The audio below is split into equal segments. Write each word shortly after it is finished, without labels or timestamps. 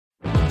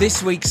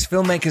This week's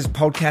Filmmakers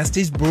Podcast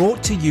is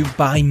brought to you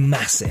by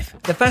Massive,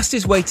 the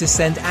fastest way to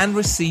send and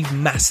receive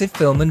massive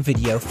film and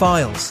video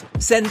files.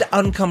 Send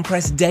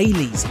uncompressed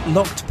dailies,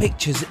 locked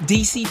pictures,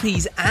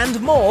 DCPs and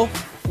more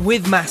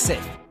with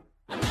Massive.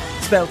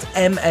 Spelt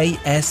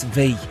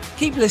M-A-S-V.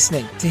 Keep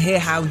listening to hear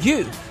how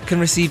you can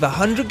receive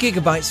 100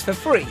 gigabytes for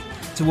free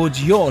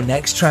towards your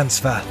next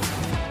transfer.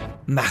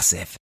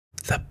 Massive.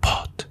 The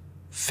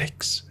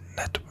Podfix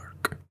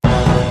Network.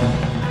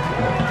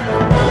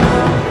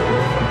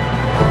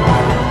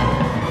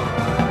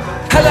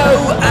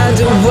 Hello and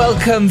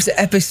welcome to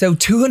episode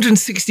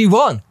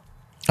 261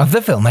 of the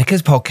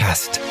Filmmakers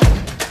Podcast.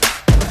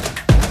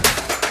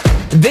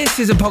 This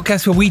is a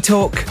podcast where we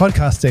talk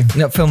podcasting,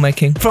 not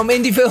filmmaking, from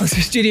indie films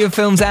to studio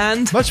films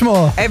and much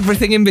more.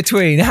 Everything in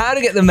between. How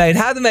to get them made,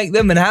 how to make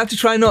them, and how to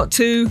try not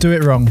to do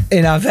it wrong.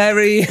 In our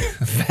very,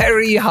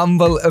 very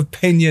humble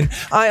opinion.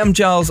 I am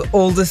Giles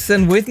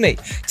Alderson. With me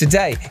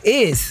today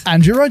is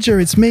Andrew Rodger.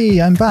 It's me.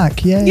 I'm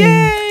back. Yay!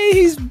 Yay!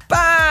 He's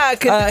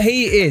back.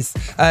 He is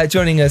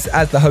joining us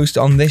as the host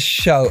on this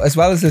show, as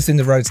well as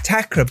Lucinda, Rhodes,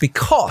 Thakrar,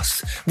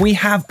 because we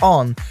have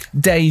on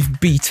Dave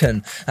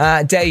Beton.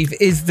 Dave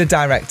is the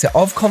director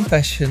of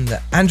Confession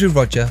that Andrew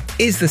Rodger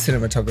is the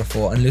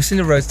cinematographer and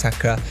Lucinda, Rhodes,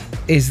 Thakrar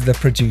is the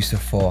producer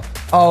for.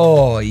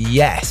 Oh,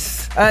 yes.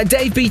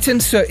 Dave Beton,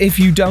 so if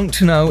you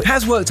don't know,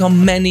 has worked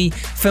on many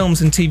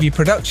films and TV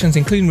productions,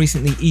 including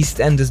recently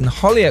EastEnders and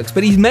Hollyoaks,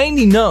 but he's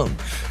mainly known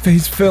for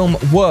his film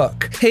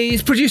work.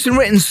 He's produced and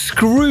written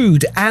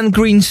Screwed and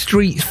Green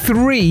Street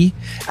 3,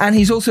 and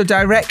he's also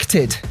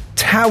directed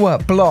Tower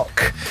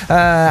Block,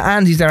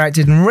 and he's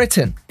directed and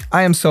written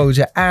I Am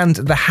Soldier and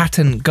The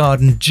Hatton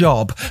Garden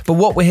Job. But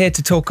what we're here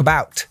to talk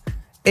about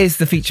is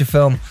the feature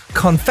film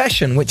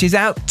Confession, which is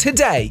out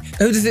today.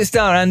 Who does it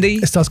star, Andy?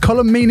 It stars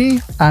Colin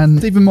Meaney and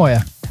Stephen Moyer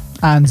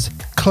and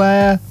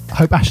Claire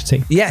Hope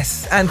Ashity.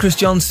 Yes, and Chris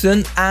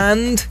Johnson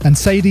and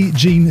Sadie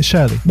Jean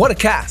Shirley. What a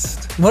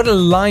cast. What a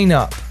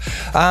lineup.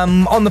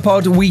 On the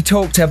pod, we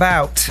talked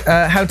about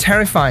how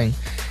terrifying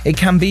it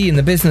can be in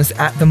the business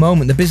at the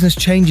moment, the business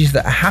changes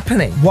that are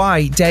happening,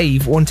 why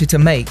Dave wanted to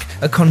make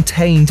a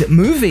contained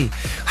movie,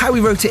 how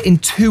he wrote it in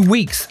 2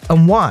 weeks,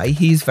 and why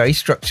he's very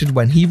structured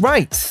when he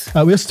writes.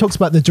 We also talked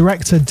about the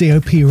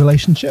director-DOP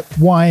relationship,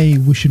 why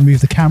we should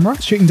move the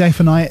camera, shooting day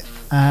for night,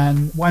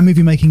 and why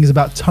movie making is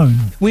about tone.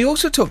 We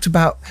also talked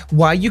about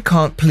why you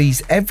can't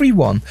please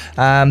everyone,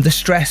 the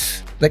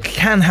stress that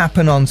can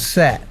happen on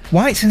set,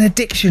 why it's an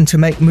addiction to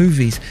make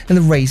movies, and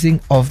the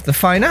raising of the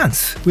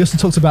finance. We also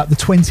talked about the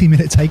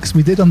 20-minute takes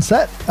we did on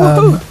set.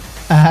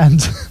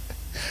 And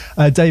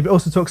David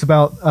also talks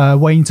about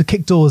waiting to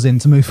kick doors in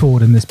to move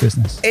forward in this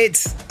business.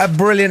 It's a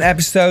brilliant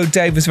episode.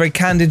 Dave was very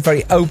candid,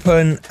 very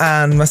open,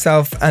 and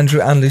myself,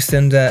 Andrew, and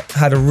Lucinda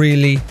had a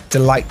really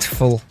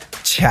delightful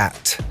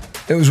chat.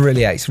 It was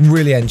really ace.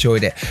 Really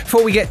enjoyed it.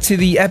 Before we get to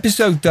the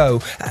episode,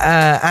 though,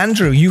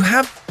 Andrew, you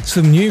have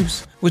some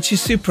news, which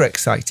is super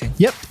exciting.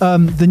 Yep.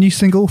 The new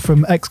single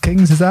from X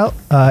Kings is out.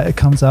 It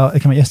came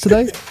out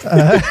yesterday.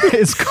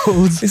 It's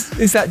called...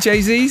 Is that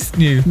Jay-Z's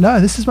new? No,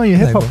 this is my new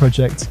hip-hop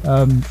project.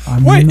 Are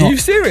you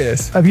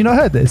serious? Have you not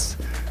heard this?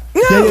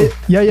 No.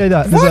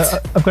 Yeah.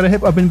 What? I've got a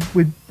hip.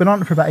 We've been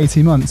on it for about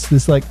 18 months.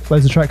 There's like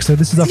loads of tracks. So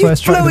this is our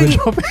first track that we're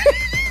dropping.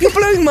 You're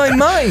blowing my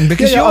mind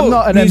because I'm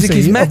not an music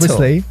MC, is metal.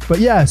 Obviously. But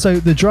yeah, so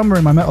the drummer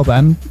in my metal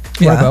band,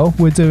 Rebel,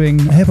 we're doing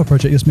a hip hop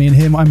project. It's me and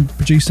him. I'm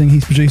producing.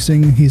 He's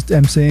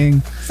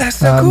MCing. That's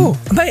so cool,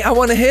 mate. I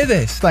want to hear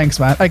this. Thanks,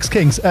 man. X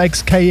Kings,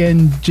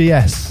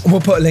 XKNGS.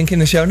 We'll put a link in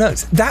the show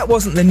notes. That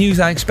wasn't the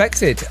news I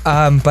expected,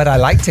 but I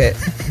liked it.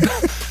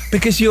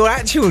 Because your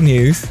actual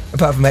news,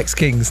 apart from X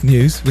Kings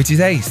news, which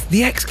is Ace,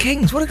 the X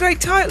Kings, what a great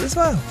title as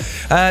well.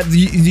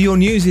 Your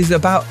news is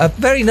about a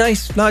very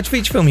nice large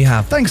feature film you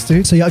have. Thanks,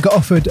 dude. So yeah, I got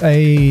offered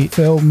a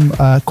film,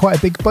 quite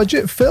a big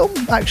budget film,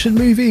 action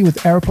movie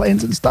with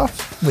aeroplanes and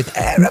stuff. With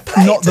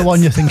aeroplanes? Not the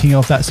one you're thinking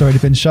of, that's already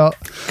been shot.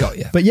 Got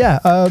you. But yeah,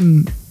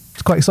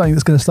 it's quite exciting.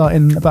 It's going to start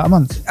in about a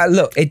month.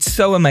 Look, it's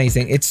so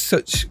amazing. It's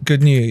such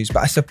good news.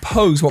 But I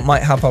suppose what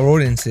might help our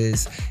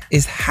audiences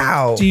is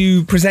how do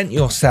you present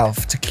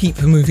yourself to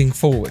keep moving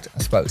forward, I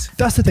suppose.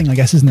 That's the thing, I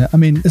guess, isn't it? I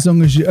mean, as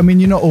long as you're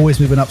not always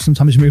moving up.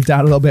 Sometimes you move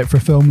down a little bit for a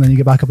film and then you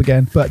get back up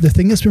again. But the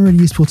thing that's been really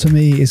useful to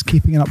me is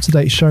keeping an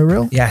up-to-date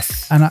showreel.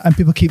 Yes. And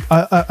people keep...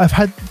 I've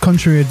had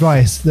contrary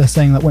advice. They're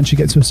saying that once you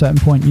get to a certain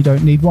point, you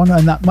don't need one.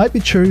 And that might be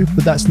true,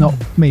 but that's not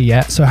me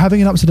yet. So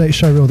having an up-to-date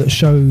showreel that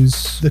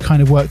shows the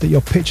kind of work that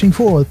you're pitching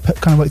for, or the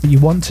kind of work that you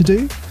want to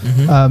do,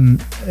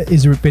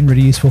 has been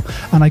really useful.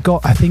 And I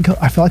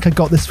feel like I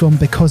got this film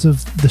because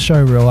of the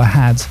showreel I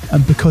had,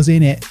 and because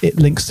in it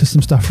links to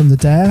some stuff from The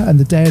Dare, and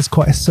The Dare is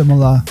quite a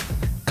similar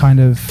kind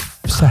of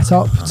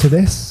setup to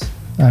this.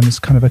 It's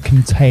kind of a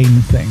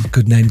contained thing.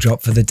 Good name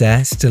drop for The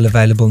Dare. Still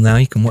available now.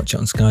 You can watch it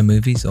on Sky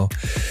Movies or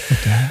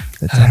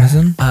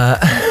Amazon.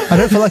 I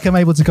don't feel like I'm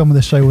able to come with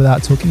a show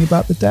without talking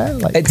about the dare.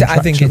 Like, I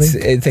think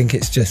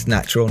it's just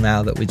natural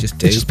now that we just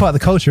do. It's just part of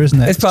the culture,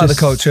 isn't it? It's part of the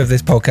culture of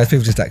this podcast.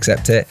 People just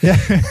accept it. Yeah,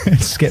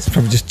 skip.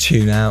 Probably just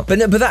tune out. But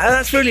no,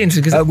 that's really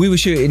interesting because we were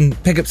shooting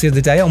pickups the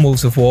other day on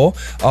Wolves of War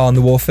on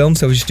the War film,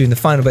 so we're just doing the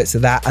final bits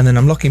of that, and then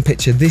I'm locking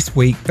picture this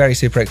week. Very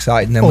super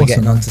excited, and then we're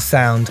getting on to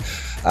sound.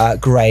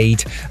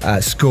 Grade,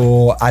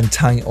 score, and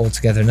tying it all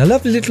together in a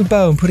lovely little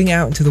bow and putting it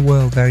out into the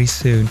world very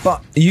soon.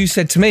 But you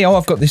said to me,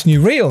 I've got this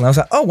new reel, and I was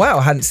like, oh wow,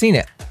 I hadn't seen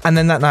it. And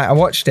then that night I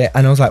watched it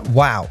and I was like,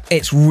 wow,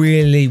 it's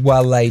really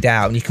well laid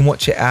out, and you can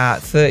watch it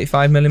at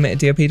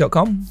 35mm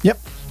DOP.com. Yep.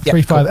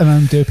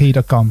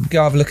 35mmDOP.com.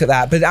 Go have a look at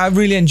that. But I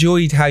really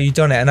enjoyed how you'd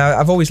done it, and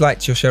I've always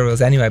liked your show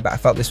reels anyway, but I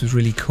felt this was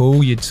really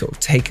cool. You'd sort of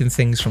taken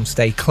things from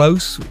Stay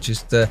Close, which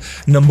is the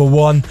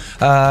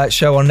 #1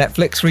 show on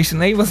Netflix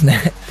recently, wasn't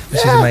it? Which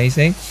is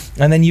amazing.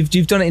 And then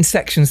you've done it in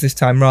sections this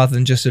time rather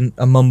than just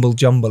a mumble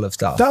jumble of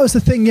stuff. That was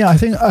the thing. Yeah, I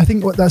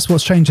think that's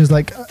what's changed. Is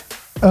like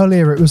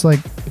earlier it was like,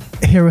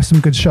 here are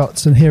some good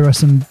shots and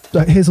here's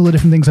all the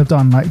different things I've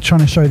done, like trying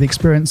to show the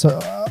experience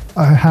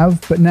I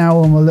have. But now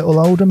I'm a little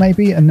older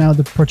maybe, and now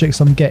the projects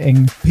I'm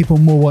getting, people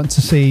more want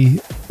to see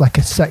like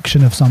a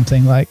section of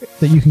something, like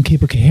that you can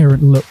keep a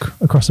coherent look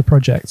across a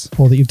project,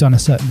 or that you've done a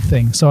certain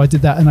thing. So I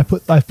did that, and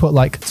I've put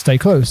like Stay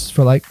Close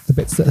for like the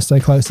bits that are Stay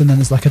Close, and then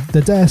there's like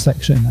the dare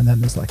section, and then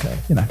there's like a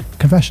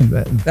confession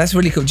bit. That's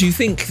really cool. Do you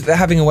think that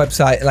having a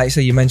website, like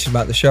say you mentioned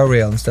about the show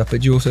reel and stuff,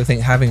 but do you also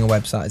think having a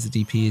website as a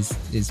DP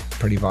is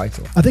pretty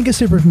vital? I think it's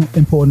super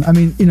important. I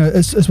mean,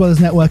 as well as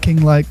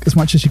networking, like as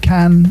much as you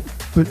can,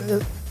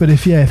 but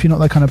if you're not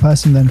that kind of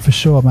person, then for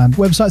sure, man.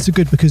 Websites are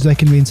good because they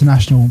can be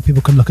international.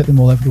 People can look at them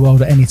all over the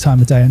world at any time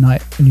of day or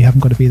night, and you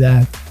haven't got to be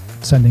there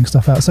sending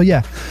stuff out. So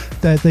yeah,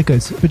 they're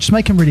good, but just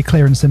make them really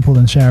clear and simple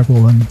and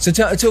shareable. And so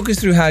talk us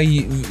through how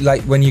you,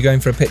 like when you're going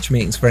for a pitch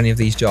meetings for any of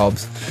these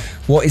jobs,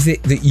 what is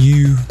it that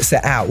you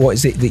set out? What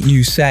is it that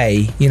you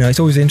say? It's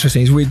always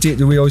interesting.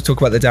 We always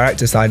talk about the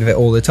director side of it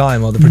all the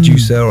time, or the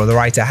producer or the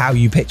writer, how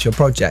you pitch your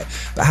project.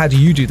 But how do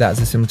you do that as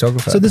a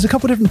cinematographer? So there's a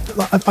couple of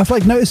different, I've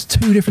like noticed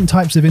 2 different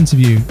types of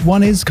interview.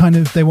 One is kind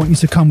of, they want you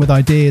to come with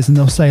ideas, and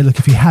they'll say, look,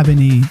 if you have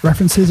any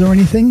references or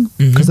anything,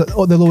 because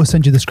they'll always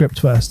send you the script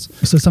first.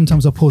 So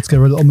sometimes I'll pull together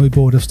a little mood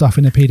board of stuff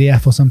in a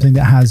PDF or something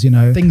that has,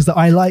 things that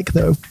I like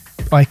that are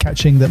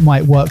eye-catching that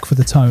might work for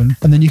the tone,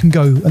 and then you can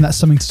go, and that's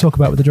something to talk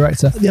about with the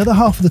director. The other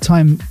half of the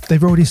time,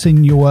 they've already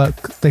seen your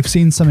work, they've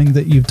seen something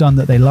that you've done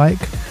that they like,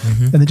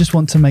 and they just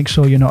want to make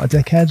sure you're not a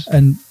dickhead,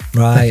 and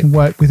they can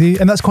work with you.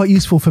 And that's quite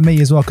useful for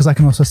me as well, because I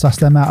can also suss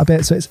them out a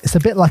bit. So it's a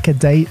bit like a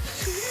date,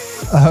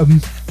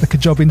 like a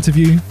job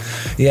interview.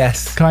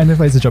 Yes, kind of.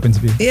 It's a job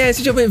interview. Yeah, it's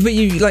a job, but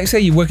you, like say,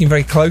 you're working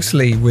very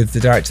closely with the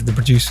director, the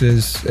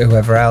producers,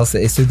 whoever else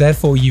it is, so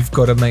therefore you've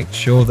got to make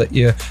sure that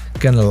you're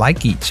going to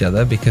like each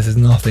other, because there's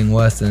nothing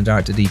worse than a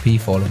director DP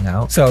falling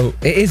out. So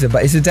it's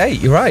a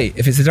date. You're right.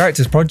 If it's a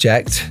director's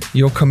project,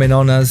 you're coming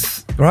on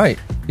as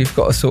you've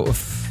got to sort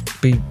of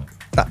be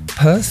that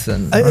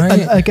person,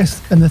 right? I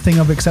guess, and the thing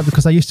I've accepted,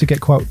 because I used to get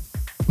quite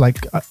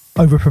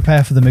over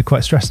prepare for them and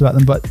quite stressed about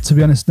them, but to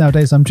be honest,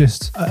 nowadays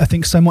I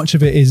think so much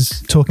of it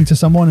is talking to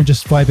someone and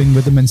just vibing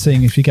with them and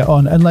seeing if you get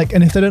on, and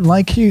if they don't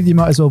like you, you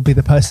might as well be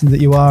the person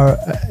that you are,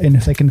 and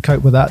if they can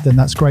cope with that, then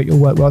that's great, you'll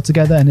work well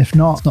together, and if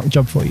not, it's not the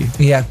job for you.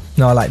 Yeah,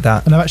 no, I like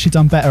that. And I've actually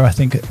done better, I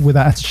think, with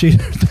that attitude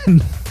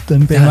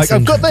than being like,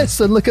 I've got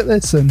this and look at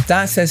this. And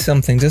that says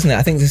something, doesn't it?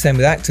 I think it's the same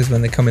with actors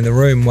when they come in the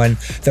room, when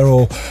they're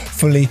all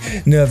fully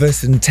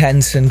nervous and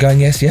tense and going,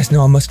 yes,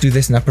 no, I must do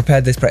this and I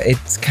prepared this. But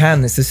it's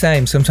the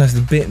same. Sometimes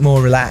it's a bit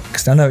more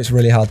relaxed. I know it's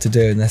really hard to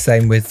do, and the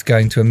same with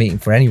going to a meeting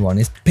for anyone.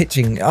 It's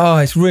pitching.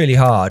 It's really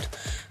hard.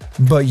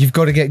 But you've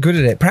got to get good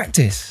at it.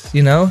 Practice,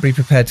 Be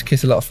prepared to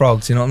kiss a lot of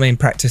frogs, you know what I mean?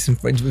 Practice and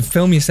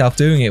film yourself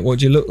doing it. What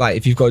do you look like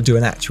if you've got to do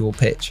an actual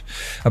pitch,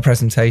 a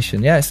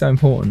presentation? Yeah, it's so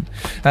important.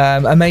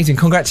 Amazing.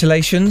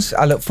 Congratulations.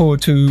 I look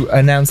forward to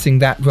announcing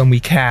that when we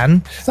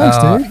can. Thanks,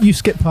 dude. You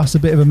skipped past a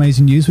bit of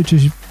amazing news, which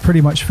is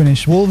pretty much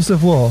finished. Wolves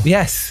of War.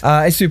 Yes.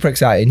 It's super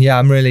exciting.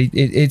 Yeah,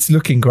 it's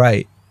looking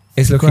great.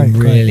 It's looking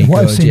really good.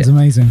 What I've seen is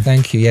amazing.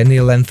 Thank you. Yeah,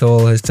 Neil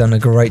Lenthal has done a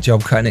great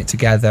job cutting it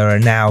together,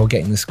 and now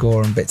getting the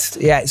score and bits.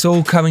 Yeah, it's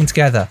all coming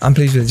together. I'm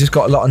pleased with it. Just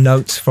got a lot of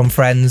notes from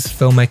friends,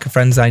 filmmaker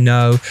friends I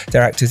know,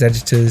 directors,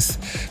 editors,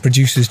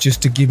 producers,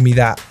 just to give me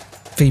that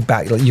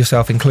feedback,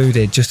 yourself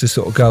included, just to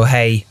sort of go,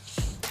 hey,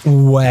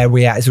 where are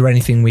we at? Is there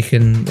anything we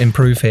can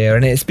improve here?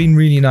 And it's been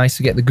really nice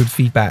to get the good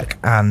feedback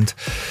and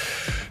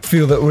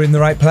feel that we're in the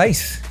right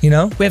place. We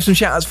have some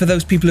shout outs for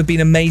those people who've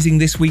been amazing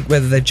this week,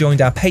 whether they've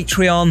joined our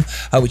Patreon,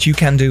 which you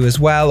can do as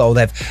well, or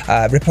they've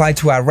replied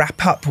to our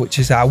wrap up, which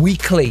is our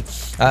weekly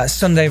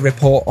Sunday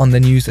report on the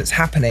news that's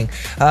happening,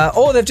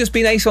 or they've just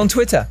been ace on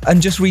Twitter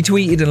and just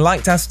retweeted and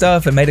liked our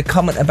stuff and made a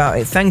comment about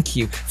it. Thank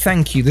you.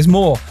 There's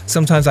more.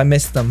 Sometimes I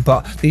miss them,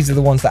 but these are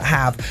the ones that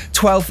have.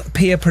 12th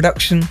Peer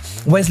Production,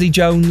 Wesley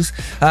Jones,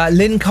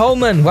 Lynn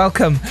Coleman,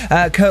 welcome,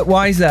 Kurt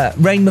Weiser,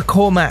 Rain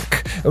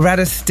McCormack,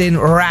 Radistin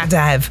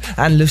Radev,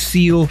 and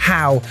Lucille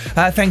Howe.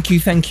 Thank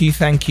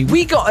you.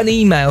 We got an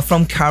email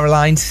from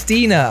Caroline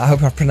Steiner. I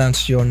hope I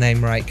pronounced your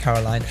name right,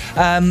 Caroline.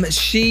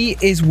 She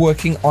is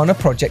working on a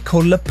project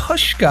called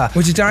Lapushka,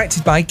 which is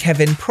directed by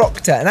Kevin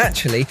Proctor and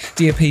actually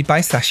DOP by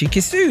Sashi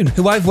Kisoon,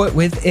 who I've worked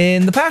with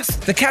in the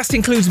past. The cast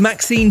includes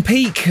Maxine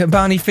Peake,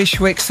 Barney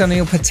Fishwick,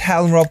 Sunil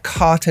Patel, Rob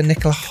Carter,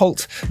 Nicola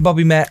Holt,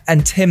 Bobby Mayer,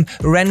 and Tim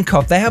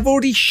Renkov. They have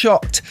already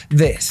shot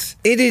this.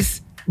 It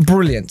is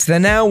brilliant. They're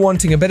now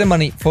wanting a bit of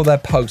money for their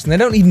post, and they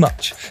don't need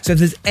much. So if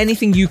there's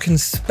anything you can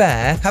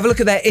spare, have a look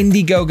at their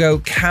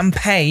Indiegogo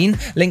campaign.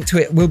 Link to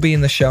it will be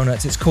in the show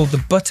notes. It's called the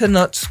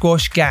Butternut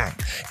Squash Gang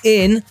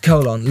in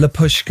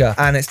Lapushka,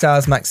 and it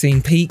stars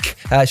Maxine Peake.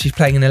 She's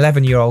playing an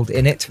 11-year-old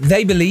in it.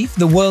 They believe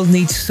the world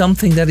needs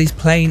something that is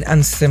plain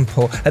and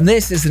simple, and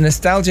this is a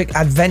nostalgic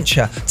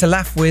adventure to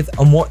laugh with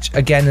and watch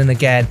again and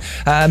again.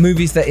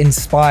 Movies that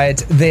inspired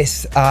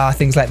this are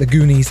things like The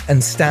Goonies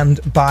and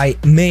Stand By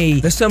Me.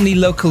 There's so many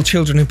local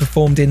children who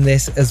performed in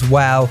this as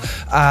well,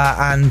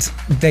 and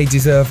they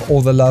deserve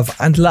all the love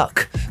and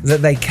luck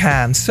that they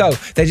can. So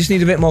they just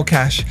need a bit more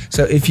cash.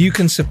 So if you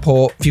can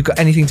support, if you've got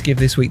anything to give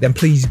this week, then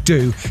please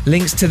do.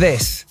 Links to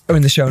this are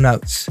in the show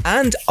notes.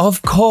 And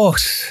of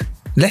course,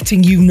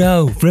 letting you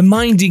know,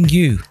 reminding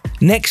you,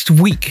 next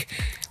week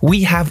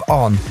we have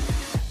on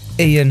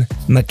Ian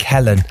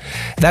McKellen.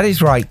 That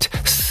is right,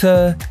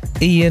 Sir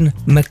Ian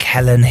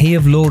McKellen, he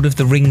of Lord of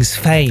the Rings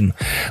fame,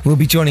 will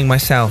be joining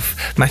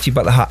myself, Matthew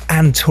Butler-Hart,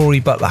 and Tori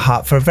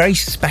Butler-Hart for a very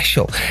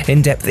special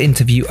in-depth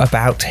interview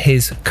about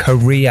his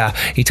career.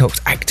 He talks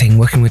acting,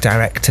 working with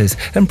directors,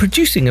 and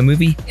producing a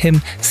movie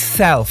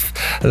himself.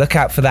 Look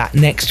out for that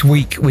next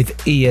week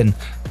with Ian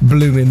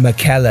Bloomin'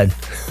 McKellen.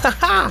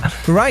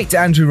 Right,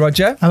 Andrew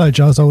Rodger. Hello,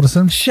 Giles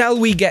Alderson. Shall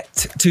we get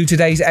to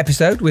today's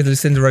episode with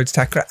Lucinda, Rhodes,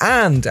 Thakrar,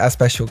 and our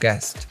special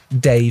guest,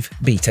 Dave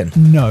Beton?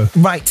 No.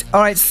 Right.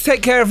 All right.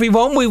 Take care,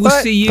 everyone. We will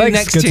see you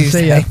next Good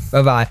Tuesday. To see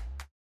Bye-bye.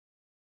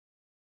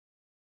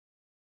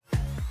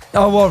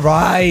 Oh, all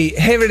right.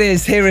 Here it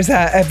is. Here is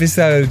our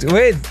episode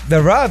with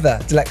the rather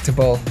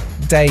delectable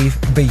Dave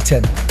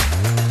Beton.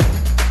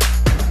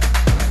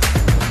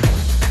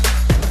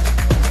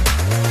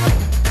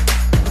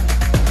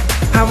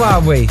 How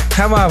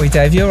are we,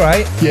 Dave? You all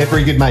right? Yeah,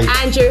 very good, mate.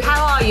 Andrew,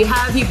 how are you?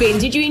 How have you been?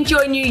 Did you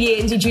enjoy New Year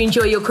and did you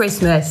enjoy your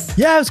Christmas?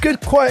 Yeah, it was good.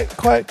 Quite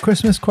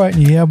Christmas, quite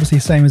New Year. Obviously,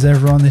 same as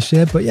everyone this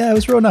year. But yeah, it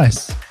was real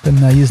nice. Been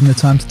using the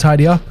time to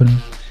tidy up and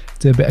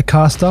do a bit of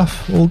car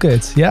stuff. All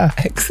good. Yeah.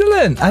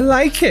 Excellent. I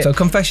like it. So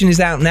Confession is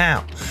out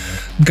now.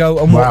 Go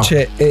and watch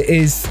it. It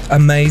is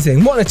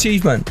amazing. What an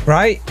achievement,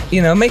 right?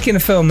 You know, making a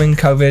film in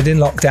COVID, in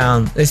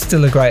lockdown, is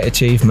still a great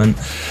achievement,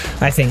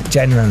 I think,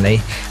 genuinely.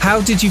 How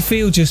did you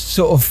feel just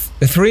sort of,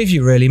 the three of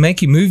you really,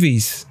 making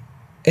movies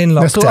in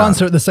lockdown? Let's all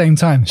answer at the same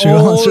time. Should we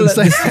all answer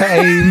at the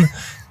same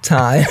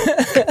time?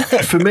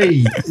 For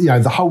me, you know,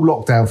 the whole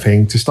lockdown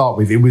thing, to start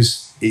with, it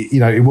was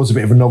a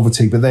bit of a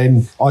novelty. But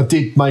then I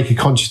did make a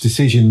conscious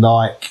decision,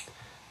 like,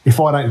 if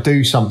I don't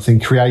do something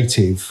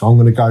creative, I'm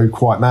going to go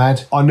quite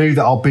mad. I knew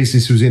that our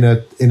business was in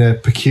a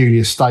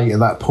peculiar state at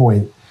that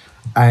point,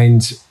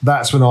 and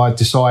that's when I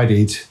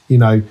decided, you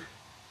know,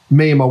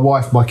 me and my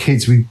wife, my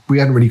kids, we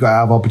hadn't really got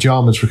out of our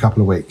pajamas for a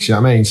couple of weeks. You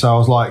know what I mean? So I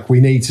was like, we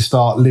need to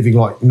start living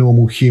like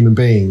normal human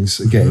beings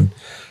again.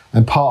 Mm-hmm.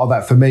 And part of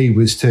that for me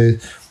was to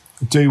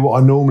do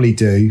what I normally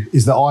do,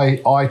 is that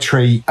I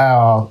treat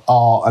our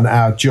art and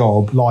our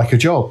job like a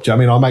job. Do you know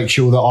what I mean? I make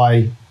sure that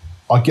I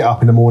get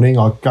up in the morning,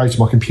 I go to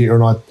my computer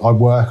and I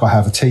work, I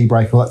have a tea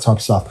break, all that type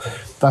of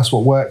stuff. That's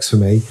what works for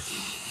me.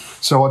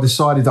 So I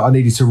decided that I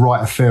needed to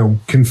write a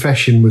film.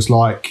 Confession was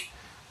like,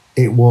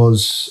 it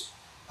was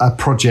a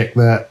project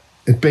that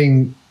had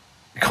been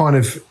kind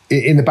of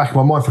in the back of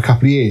my mind for a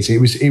couple of years.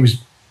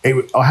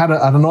 I had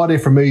an idea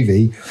for a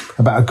movie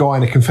about a guy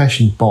in a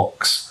confession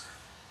box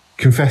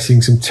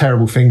confessing some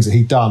terrible things that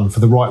he'd done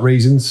for the right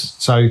reasons.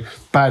 So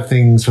bad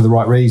things for the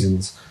right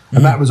reasons.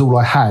 And that was all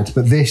I had.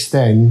 But this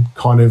then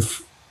kind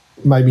of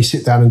made me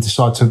sit down and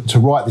decide to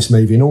write this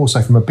movie. And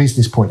also from a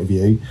business point of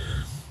view,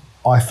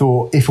 I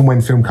thought if and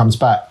when film comes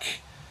back,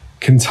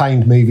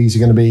 contained movies are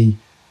going to be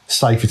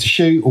safer to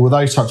shoot, all of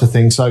those types of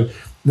things. So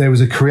there was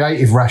a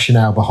creative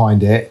rationale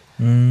behind it,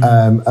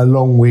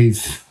 along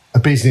with a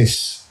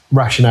business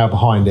rationale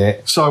behind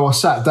it. So I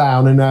sat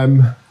down and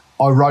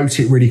I wrote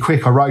it really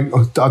quick.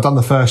 I'd done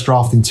the first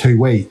draft in 2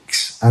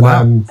 weeks,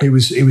 and it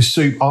was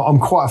super. I'm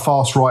quite a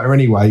fast writer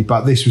anyway,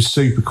 but this was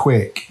super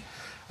quick.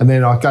 And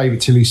then I gave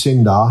it to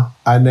Lucinda,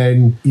 and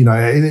then, you know,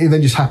 it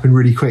then just happened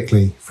really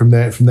quickly from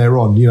there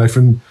on. You know,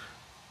 from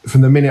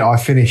the minute I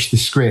finished the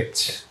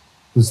script,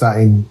 was that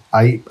in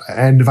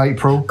end of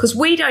April? Because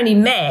we'd only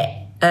met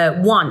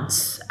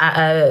once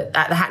at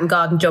the Hatton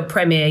Garden job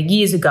premiere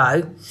years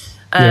ago,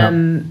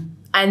 and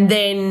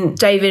then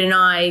David and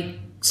I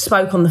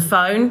spoke on the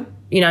phone.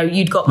 You know,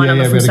 you'd got my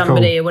number from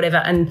somebody or whatever,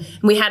 and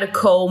we had a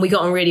call and we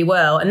got on really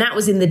well. And that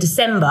was in the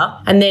December.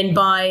 And then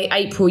by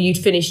April, you'd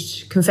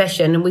finished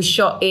Confession, and we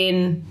shot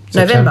in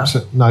November.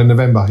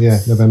 November. Yeah.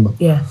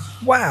 Yeah.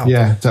 Wow.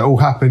 Yeah, that all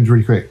happened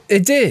really quick.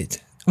 It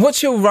did.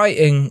 What's your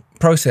writing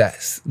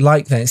process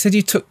like then? It said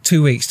you took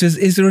 2 weeks.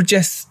 Is there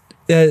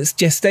a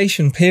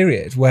gestation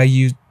period where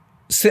you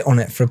sit on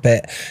it for a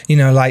bit, you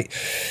know, like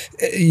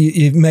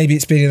maybe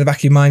it's been in the back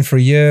of your mind for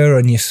a year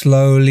and you're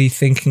slowly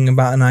thinking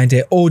about an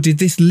idea, or did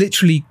this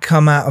literally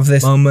come out of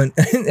this moment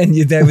and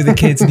you're there with the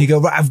kids and you go,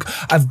 right,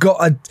 I've got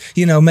to,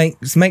 you know,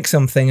 make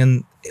something?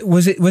 And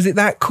was it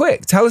that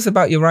quick? Tell us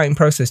about your writing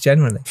process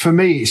generally. For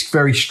me, it's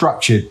very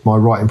structured, my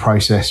writing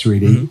process,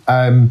 really.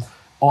 I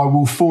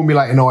will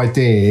formulate an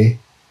idea,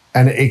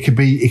 and it could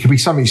be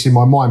something that's in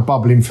my mind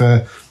bubbling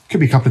for, could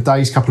be a couple of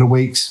days, couple of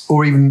weeks,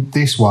 or even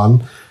this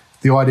one.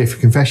 The idea for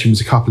Confession was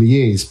a couple of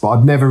years, but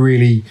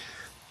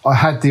I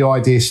had the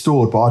idea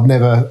stored, but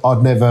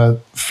I'd never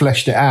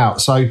fleshed it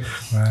out. So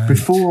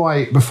before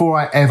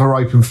I ever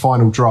open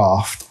final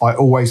draft, I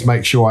always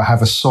make sure I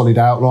have a solid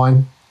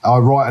outline. I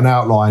write an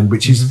outline,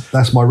 which is,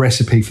 that's my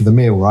recipe for the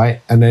meal, right?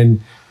 And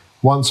then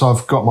once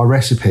I've got my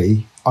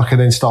recipe, I can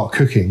then start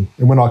cooking.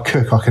 And when I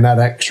cook, I can add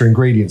extra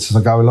ingredients as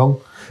I go along,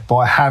 but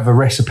I have a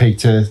recipe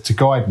to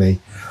guide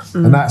me.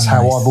 And that's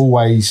how I've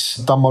always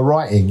done my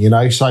writing, you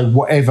know. So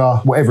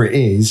whatever it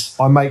is,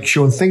 I make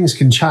sure, and things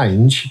can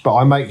change, but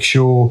I make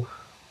sure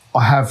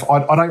I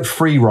don't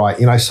free write.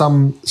 You know,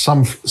 some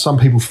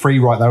people free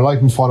write. They'll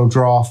open final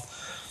draft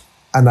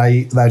and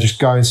they just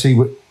go and see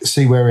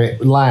where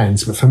it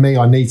lands. But for me,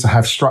 I need to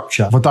have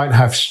structure. If I don't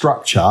have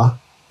structure,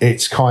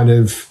 it's kind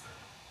of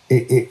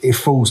it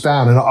falls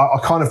down. And I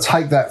kind of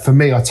take that, for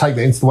me, I take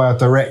that into the way I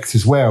direct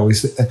as well,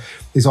 is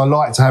I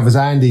like to have, as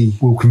Andy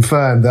will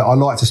confirm, that I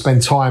like to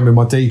spend time with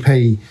my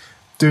DP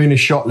doing a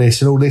shot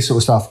list and all this sort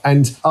of stuff.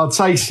 And I'd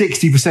say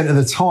 60% of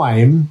the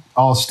time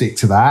I'll stick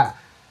to that.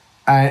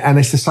 And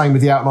it's the same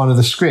with the outline of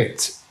the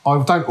script.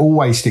 I don't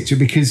always stick to it,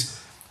 because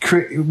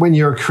when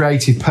you're a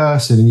creative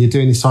person and you're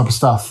doing this type of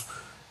stuff,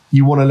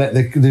 you want to let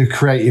the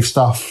creative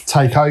stuff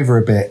take over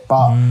a bit.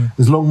 But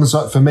as long as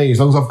I've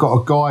got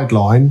a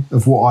guideline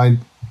of what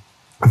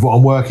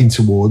I'm working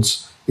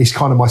towards, it's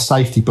kind of my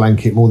safety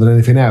blanket more than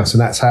anything else.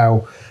 And that's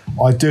how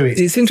I do it.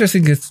 It's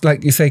interesting because,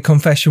 like you say,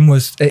 Confession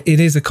it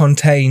is a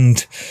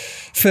contained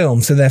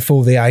film. So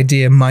therefore the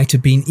idea might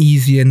have been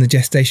easier in the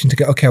gestation to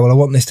go, okay, well, I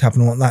want this to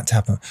happen, I want that to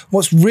happen.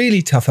 What's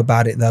really tough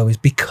about it though is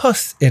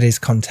because it is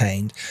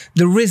contained,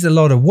 there is a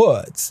lot of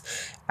words,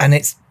 and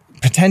it's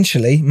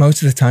potentially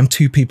most of the time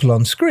 2 people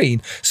on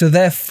screen. So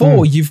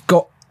therefore you've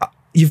got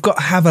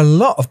to have a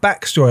lot of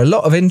backstory, a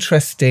lot of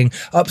interesting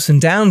ups and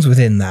downs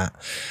within that,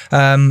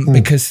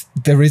 because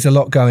there is a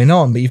lot going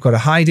on, but you've got to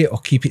hide it or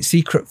keep it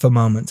secret for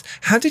moments.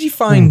 How did you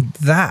find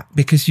that?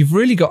 Because you've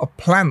really got to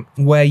plant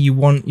where you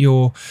want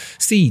your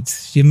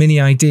seeds, your mini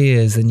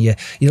ideas and your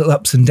little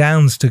ups and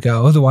downs to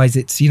go. Otherwise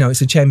it's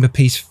a chamber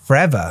piece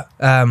forever.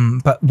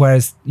 But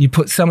whereas you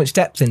put so much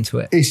depth into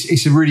it.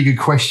 It's a really good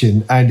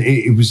question, and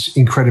it was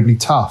incredibly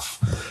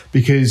tough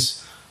because,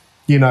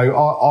 you know,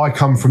 I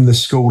come from the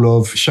school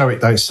of show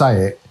it, don't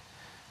say it.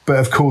 But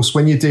of course,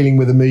 when you're dealing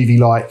with a movie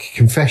like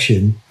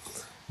Confession,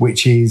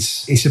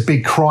 it's a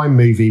big crime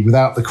movie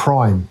without the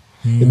crime.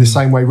 In the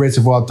same way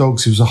Reservoir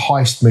Dogs was a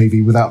heist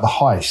movie without the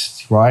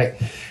heist, right?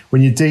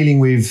 When you're dealing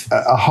with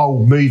a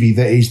whole movie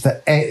that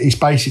is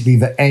basically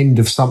the end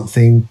of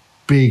something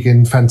big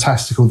and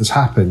fantastical that's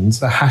happened,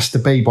 there has to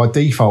be, by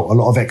default, a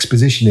lot of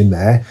exposition in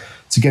there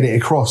to get it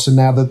across. And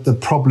now the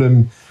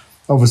problem,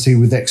 obviously,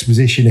 with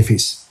exposition, if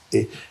it's,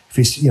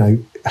 you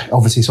know,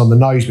 obviously it's on the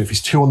nose, but if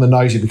it's too on the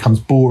nose, it becomes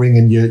boring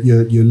and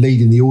you're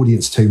leading the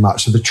audience too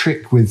much. So the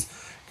trick with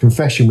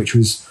Confession, which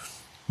was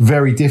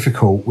very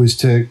difficult, was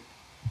to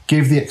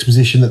give the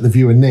exposition that the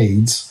viewer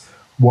needs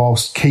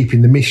whilst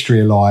keeping the mystery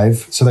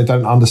alive, so they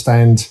don't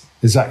understand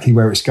exactly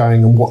where it's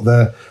going and what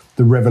the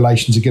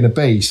revelations are going to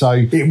be. So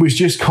it was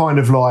just kind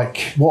of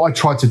like, what I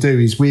tried to do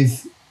is,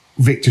 with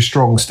Victor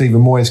Strong,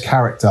 Stephen Moyer's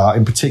character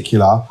in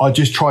particular, I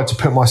just tried to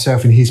put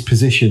myself in his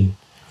position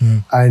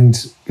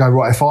and go,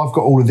 right, if I've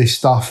got all of this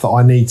stuff that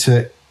I need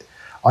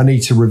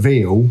to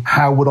reveal,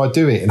 how would I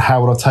do it, and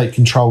how would I take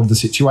control of the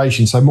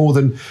situation? So more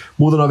than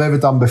I've ever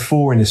done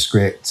before in a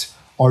script,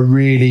 I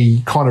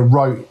really kind of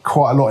wrote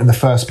quite a lot in the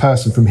first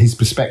person from his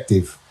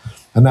perspective.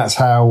 And that's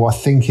how I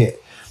think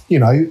it, you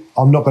know,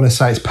 I'm not going to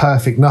say it's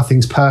perfect.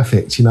 Nothing's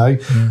perfect, you know.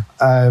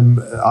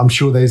 I'm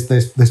sure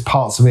there's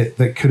parts of it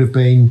that could have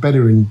been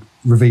better in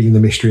revealing the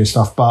mystery and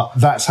stuff, but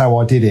that's how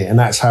I did it, and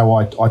that's how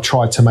I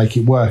tried to make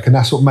it work, and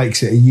that's what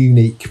makes it a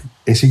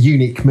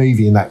unique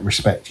movie in that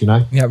respect, you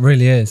know. Yeah, it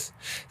really is.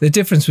 The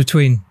difference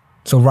between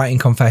writing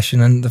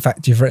Confession and the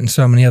fact you've written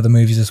so many other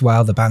movies as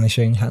well, The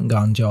Banishing, Hadn't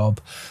Gone Job,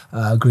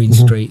 Green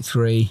Street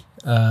 3,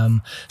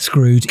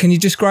 Screwed. Can you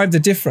describe the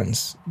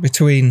difference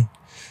between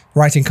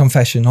writing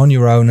Confession on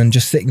your own and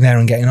just sitting there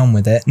and getting on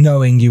with it,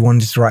 knowing you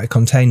wanted to write a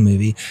contained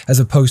movie,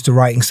 as opposed to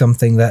writing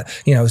something that,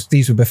 you know,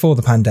 these were before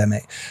the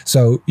pandemic.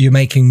 So you're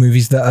making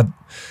movies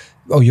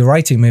you're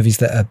writing movies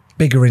that are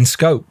bigger in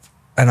scope,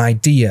 an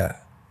idea.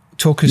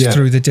 Talk us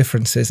through the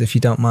differences, if you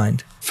don't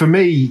mind. For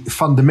me,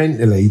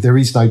 fundamentally, there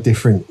is no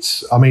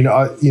difference. I mean,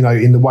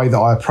 in the way that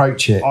I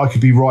approach it, I could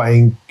be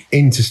writing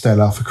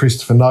Interstellar for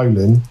Christopher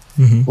Nolan,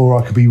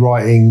 or I could be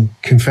writing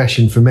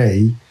Confession for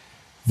me.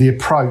 the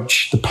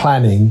approach, the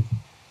planning,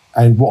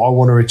 and what I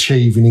want to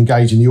achieve and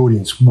engage in the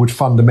audience would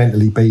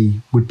fundamentally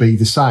be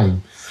the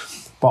same.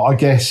 But I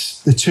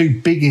guess the two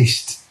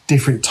biggest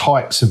different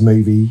types of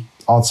movie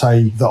I'd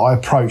say that I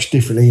approach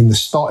differently in the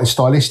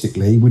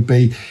stylistically would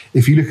be,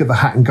 if you look at the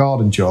Hatton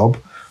Garden Job,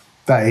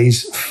 that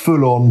is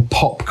full on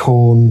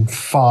popcorn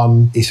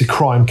fun. It's a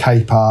crime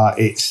caper.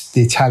 It's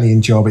the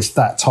Italian Job. It's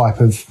that type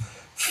of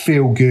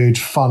feel good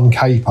fun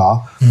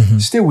caper,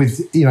 still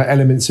with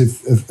elements of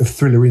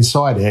thriller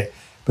inside it.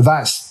 But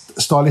that's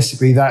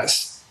stylistically,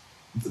 that's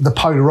the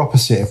polar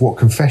opposite of what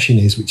Confession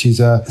is, which is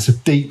it's a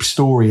deep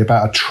story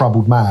about a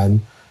troubled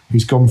man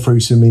who's gone through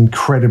some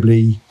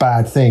incredibly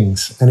bad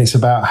things, and it's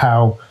about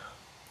how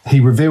he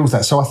reveals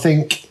that. So I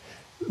think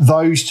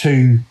those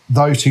two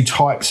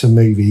types of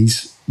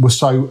movies were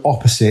so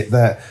opposite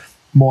that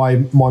my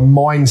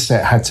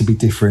mindset had to be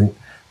different.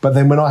 But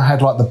then when I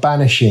had like The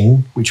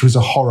Banishing, which was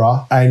a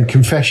horror, and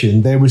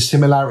Confession, there was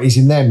similarities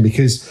in them,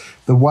 because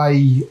the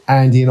way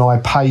Andy and I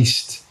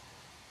paced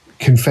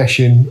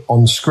Confession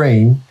on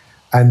screen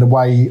and the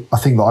way I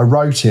think that I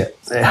wrote it,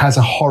 it has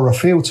a horror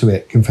feel to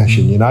it,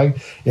 Confession,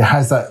 It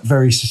has that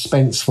very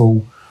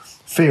suspenseful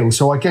feel.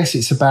 So I guess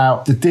it's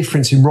about the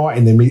difference in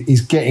writing them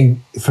is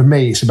getting, for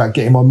me, it's about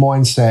getting my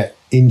mindset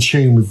in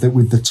tune with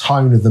the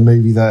tone of the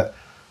movie that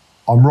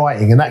I'm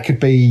writing. And that could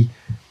be,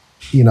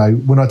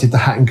 when I did the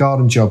Hatton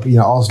Garden Job, I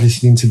was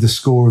listening to the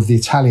score of the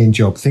Italian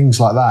Job, things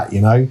like that,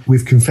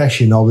 With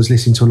Confession, I was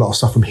listening to a lot of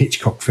stuff from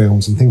Hitchcock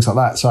films and things like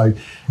that. So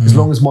as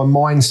long as my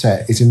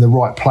mindset is in the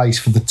right place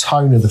for the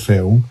tone of the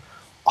film,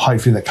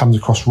 hopefully that comes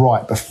across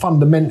right. But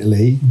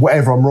fundamentally,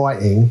 whatever I'm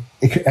writing,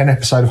 an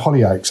episode of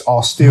Hollyoaks,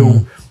 I'll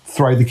still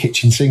throw the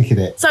kitchen sink at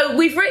it. So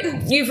you've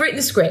written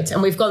the script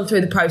and we've gone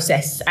through the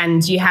process,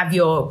 and you have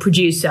your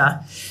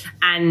producer,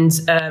 and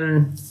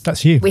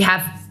that's you.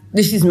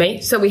 This is me.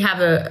 So we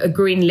have a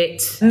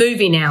green-lit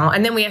movie now,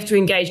 and then we have to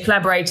engage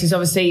collaborators,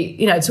 obviously,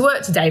 to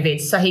work to David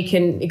so he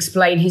can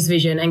explain his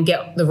vision and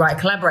get the right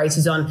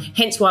collaborators on.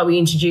 Hence why we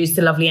introduced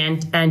the lovely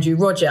Andrew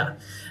Rodger,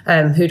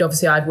 who'd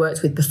obviously I'd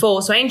worked with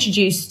before. So I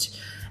introduced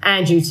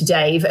Andrew to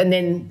Dave, and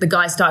then the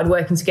guys started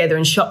working together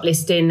and shot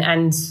listing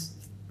and,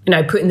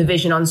 putting the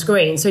vision on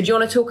screen. So do you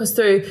want to talk us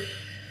through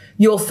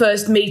your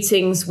first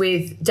meetings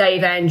with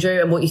Dave,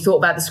 Andrew, and what you thought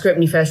about the script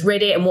when you first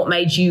read it, and what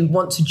made you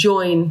want to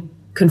join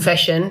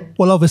Confession?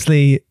 Well,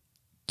 obviously,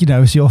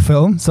 it's your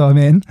film, so I'm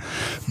in.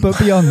 But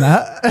beyond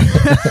that,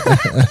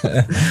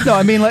 no,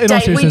 I mean, like, in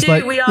Dave, all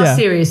seriousness, we are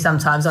serious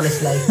sometimes,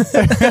 honestly.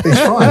 It's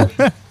fine.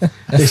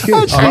 It's good.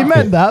 I actually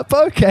meant that,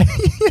 but okay.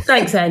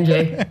 Thanks,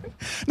 Andrew.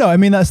 No, I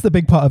mean, that's the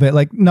big part of it.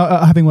 Like,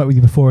 having worked with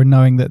you before and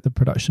knowing that the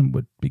production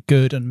would be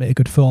good and make a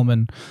good film,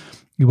 and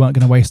you weren't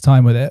going to waste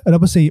time with it. And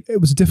obviously, it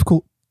was a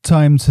difficult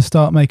time to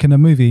start making a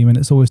movie. I mean,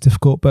 it's always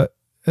difficult, but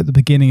at the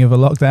beginning of a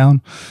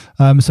lockdown,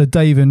 so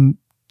David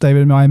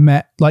and I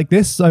met like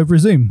this over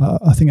Zoom.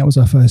 I think that was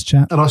our first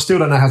chat. And I still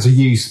don't know how to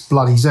use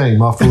bloody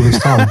Zoom after all this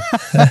time.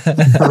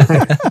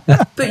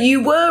 But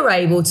you were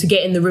able to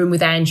get in the room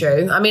with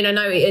Andrew. I mean, I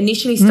know it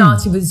initially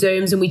started with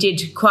Zooms, and we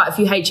did quite a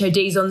few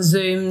HODs on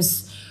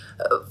Zooms.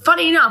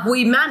 Funny enough,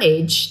 we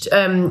managed,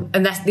 and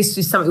this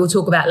is something we'll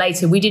talk about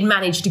later, we did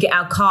manage to get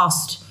our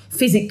cast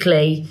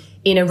physically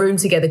in a room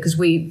together, because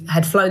we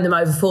had flown them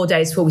over 4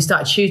 days before we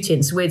started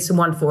shooting. So we had some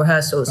wonderful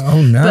rehearsals.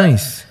 Oh,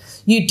 nice. But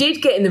you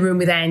did get in the room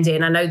with Andy,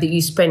 and I know that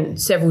you spent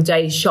several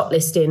days shot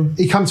listing.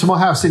 He come to my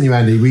house, didn't you,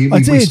 Andy? We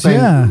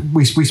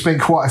spent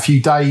quite a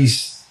few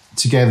days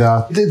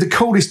together. The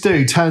coolest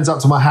dude turns up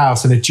to my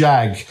house in a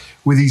Jag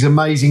with his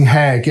amazing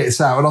hair,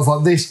 gets out, and I was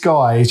like, this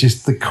guy is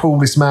just the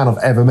coolest man I've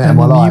ever met in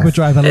my life. You were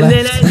driving left.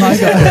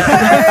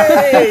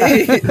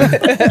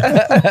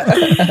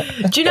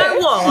 Do you know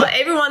what?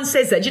 Everyone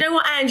says that. Do you know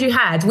what Andrew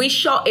had? We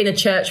shot in a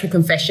church for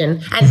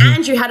Confession, and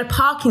Andrew had a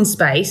parking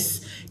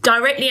space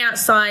directly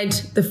outside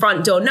the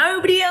front door.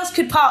 Nobody else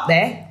could park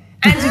there.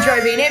 Andrew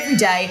drove in every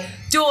day,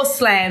 door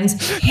slammed,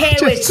 hair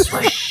went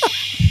swoosh.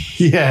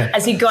 Yeah.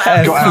 As he got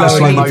out of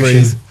slow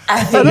motion.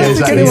 I don't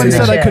think anyone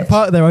said I could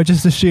park there. I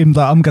just assumed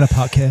that I'm going to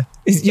park here.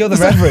 You're the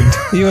Reverend.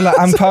 You were like,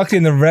 I'm parking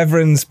in the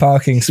Reverend's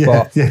parking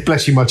spot. Yeah,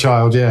 bless you, my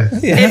child, yeah.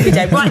 Every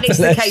day, right next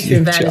to the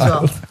catering van as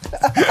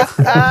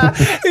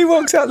well. He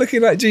walks out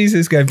looking like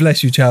Jesus, going,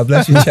 bless you, child,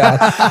 bless you,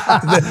 child.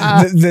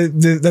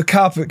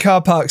 The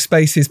car park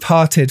space is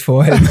parted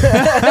for him.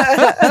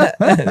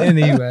 And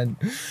he went.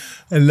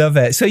 I love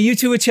it. So you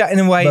two were chatting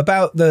away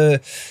about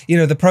the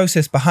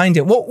process behind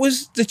it. What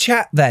was the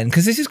chat then?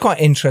 Because this is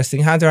quite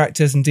interesting how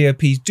directors and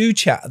DOPs do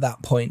chat at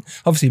that point.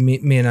 Obviously,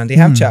 me and Andy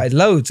have chatted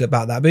loads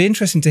about that, but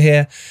interesting to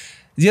hear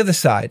the other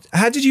side.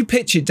 How did you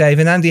pitch it, Dave?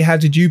 And Andy, how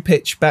did you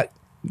pitch back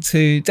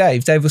to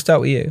Dave? Dave, we'll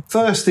start with you.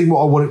 First thing,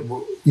 what I wanted,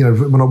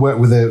 when I work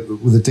with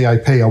a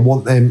DOP, I don't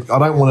want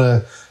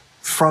to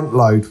front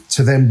load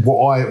to them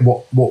what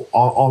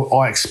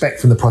I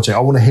expect from the project.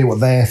 I want to hear what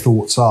their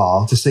thoughts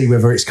are to see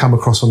whether it's come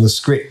across on the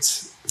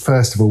script,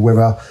 first of all,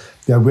 whether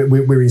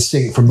we're in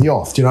sync from the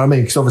off. Do you know what I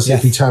mean? Because obviously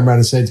if we turn around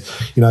and said,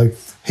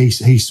 he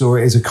saw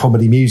it as a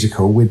comedy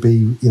musical, we'd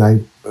be, you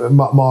know,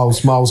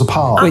 miles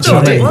apart. Which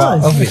he did,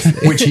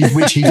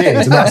 which he did,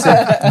 and I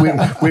said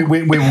we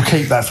will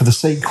keep that for the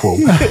sequel.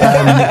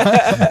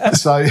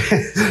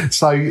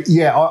 So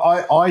yeah,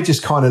 I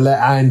just kind of let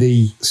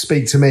Andy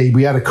speak to me.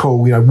 We had a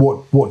call, you know,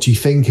 what do you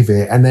think of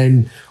it? And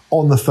then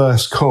on the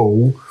first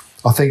call,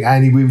 I think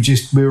Andy, we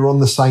were on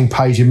the same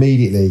page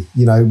immediately,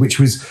 you know, which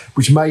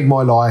made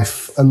my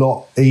life a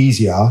lot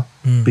easier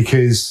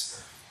because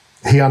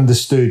he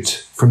understood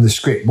from the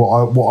script what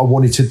I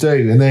wanted to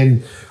do. And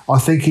then I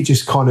think it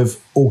just kind of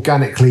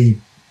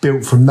organically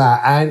built from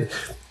that. And,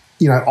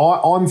 you know,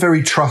 I'm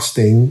very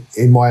trusting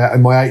in my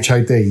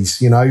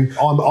HODs, you know.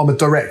 I'm a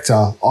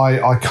director.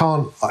 I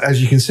can't,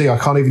 as you can see, I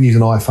can't even use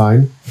an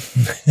iPhone.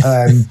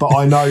 But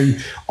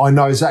I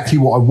know exactly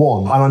what I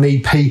want. And I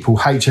need people,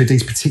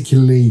 HODs,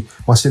 particularly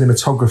my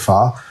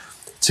cinematographer,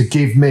 to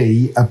give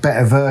me a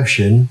better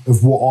version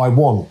of what I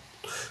want.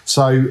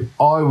 So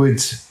I would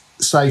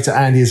say to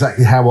Andy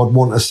exactly how I'd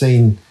want a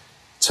scene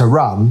to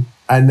run,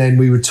 and then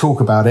we would talk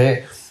about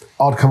it.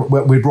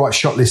 We'd write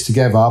shot lists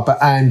together,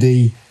 but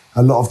Andy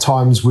a lot of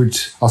times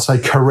I'll say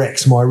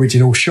corrects my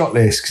original shot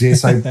list, because he'd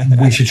say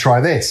we should try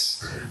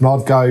this, and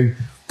I'd go,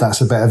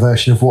 that's a better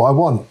version of what I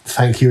want.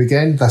 Thank you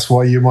again. That's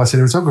why you're my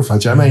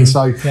cinematographer. Do you know what I mean?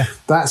 So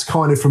that's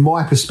kind of from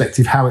my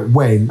perspective how it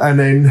went. And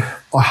then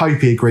I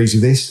hope he agrees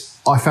with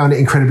this. I found it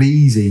incredibly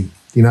easy.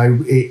 You know,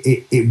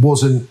 it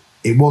wasn't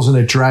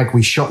a drag.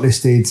 We shot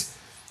listed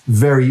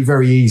very,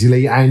 very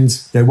easily, and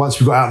you know, once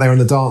we got out there on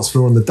the dance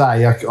floor on the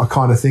day, I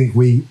kind of think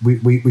we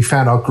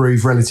found our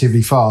groove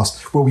relatively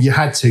fast. Well, you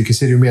had to,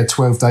 considering we had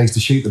 12 days to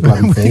shoot the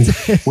bloody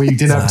thing. We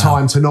didn't have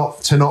time to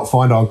not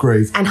find our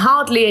groove, and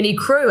hardly any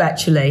crew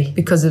actually,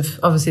 because of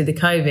obviously the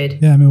COVID.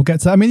 Yeah, I mean, we'll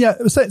get to that. I mean, yeah,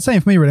 same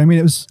for me really. I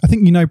mean, I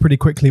think you know pretty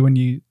quickly when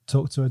you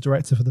talk to a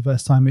director for the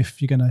first time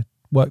if you're going to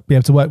be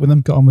able to work with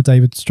them. Got on with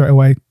David straight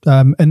away.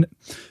 And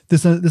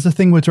there's a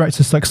thing with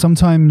directors, like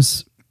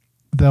sometimes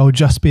they'll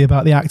just be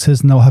about the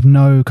actors and they'll have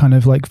no kind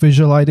of like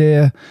visual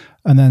idea.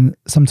 And then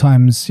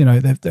sometimes, you know,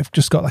 they've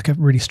just got like a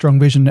really strong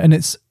vision, and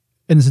as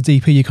a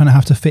DP, you kind of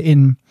have to fit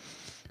in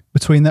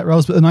between that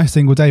roles. But the nice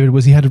thing with David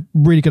was he had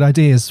really good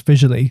ideas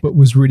visually, but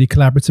was really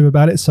collaborative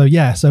about it. So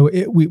yeah,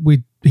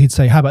 he'd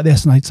say, how about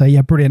this? And I'd say,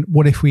 yeah, brilliant.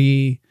 What if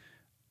we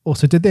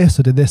also did this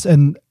or did this?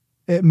 And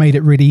it made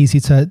it really easy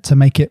to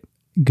make it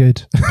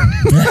good.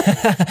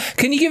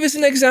 Can you give us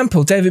an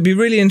example, David? It'd be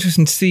really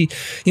interesting to see,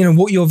 you know,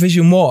 what your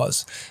vision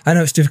was. I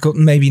know it's difficult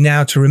maybe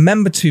now to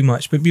remember too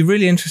much, but it'd be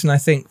really interesting, I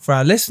think, for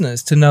our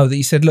listeners to know that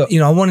you said, look, you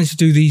know, I wanted to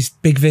do these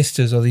big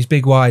vistas or these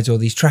big wides or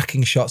these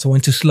tracking shots. I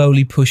wanted to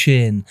slowly push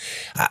in.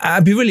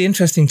 I'd be really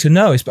interesting to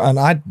know, and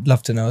I'd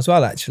love to know as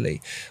well,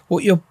 actually,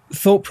 what your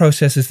thought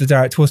process as the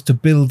director was to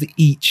build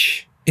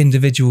each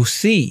individual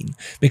scene,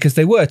 because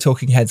they were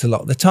talking heads a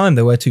lot of the time.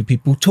 There were two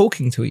people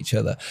talking to each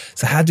other.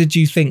 So how did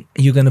you think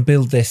you're going to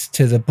build this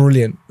to the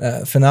brilliant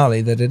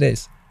finale that it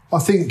is? I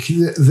think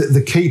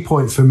the key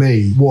point for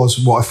me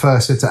was what I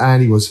first said to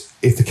Andy was,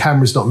 if the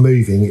camera's not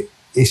moving,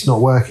 it's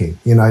not working.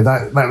 You know,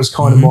 that was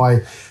kind of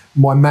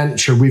my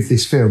mantra with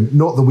this film.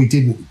 Not that we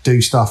didn't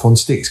do stuff on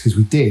sticks, because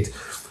we did,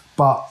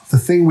 but the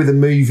thing with a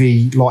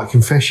movie like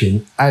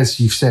Confession, as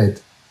you've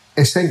said,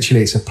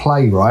 essentially it's a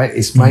play, right?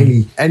 It's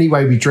mainly, any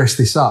way we dress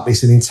this up,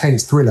 it's an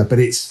intense thriller, but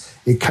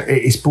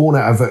it's born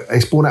out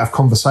of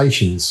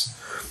conversations.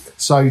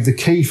 So the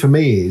key for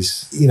me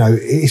is, you know,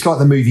 it's like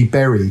the movie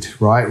Buried,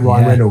 right?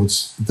 Ryan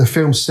Reynolds. The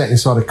film's set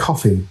inside a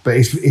coffin, but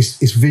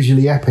it's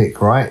visually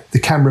epic, right? The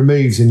camera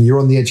moves and you're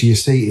on the edge of your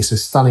seat. It's a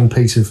stunning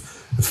piece of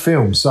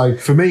film. So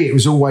for me, it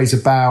was always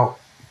about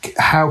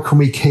how can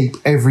we keep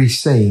every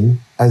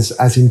scene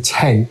as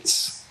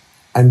intense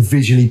and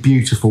visually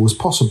beautiful as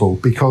possible,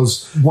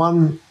 because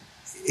one,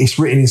 it's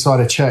written inside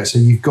a church, so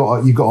you've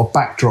got a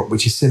backdrop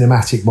which is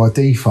cinematic by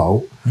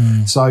default.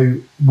 So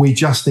we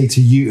just need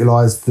to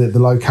utilise the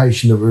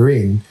location that we're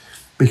in,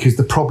 because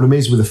the problem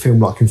is with a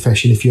film like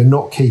Confession, if you're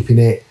not keeping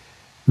it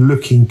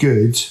looking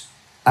good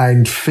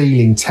and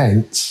feeling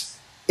tense,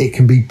 it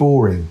can be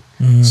boring.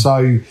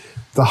 So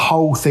the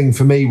whole thing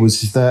for me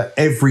was that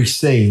every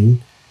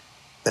scene,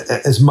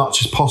 as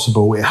much as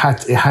possible, it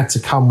had to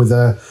come with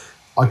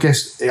I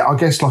guess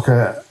like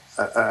a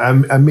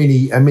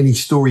mini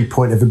story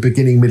point of a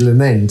beginning, middle,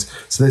 and end.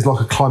 So there's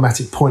like a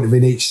climatic point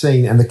within each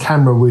scene, and the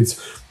camera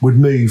would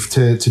move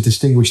to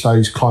distinguish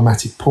those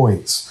climatic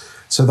points.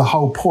 So the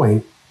whole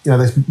point, you know,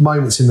 there's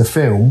moments in the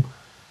film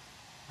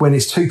when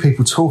it's two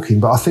people talking,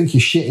 but I think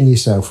you're shitting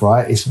yourself,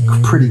 right? It's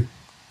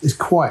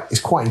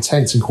quite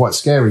intense and quite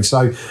scary.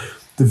 So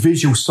the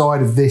visual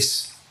side of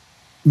this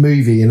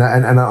movie, and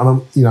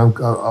you know,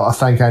 I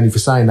thank Andy for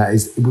saying that,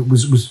 it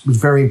was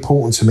very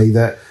important to me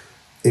that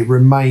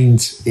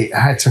it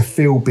had to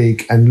feel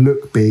big and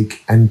look big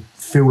and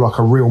feel like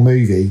a real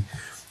movie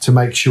to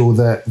make sure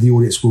that the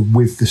audience were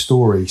with the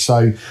story.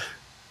 So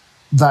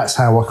that's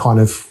how I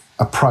kind of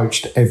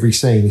approached every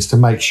scene, is to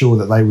make sure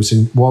that they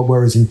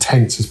were as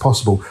intense as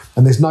possible.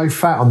 And there's no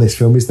fat on this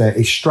film, is there?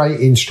 It's straight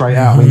in, straight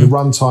out. I mean, the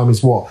runtime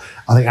is what?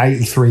 I think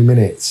 83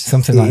 minutes.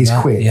 Something like that. It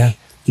is quick. Yeah.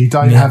 You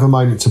don't have a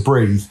moment to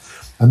breathe.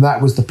 And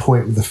that was the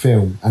point of the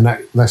film. And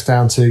that's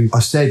down to, I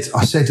said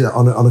it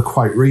on a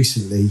quote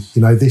recently,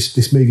 you know,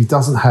 this movie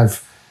doesn't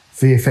have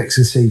VFX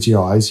and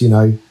CGIs, you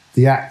know,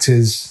 the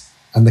actors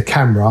and the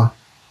camera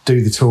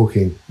do the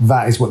talking.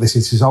 That is what this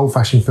is. It's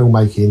old-fashioned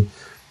filmmaking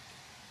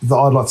that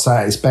I'd like to say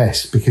at its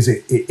best, because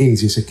it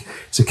is.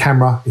 It's a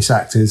camera, it's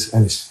actors,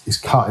 and it's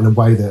cut in a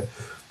way that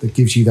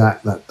gives you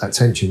that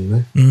tension,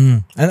 you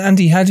know. And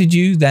Andy, how did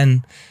you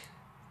then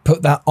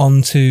put that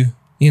onto,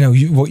 you know,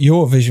 what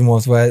your vision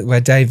was, where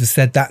Dave has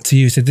said that to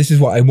you, said this is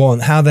what I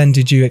want? How then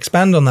did you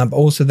expand on that? But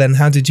also then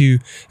how did you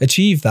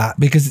achieve that?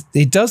 Because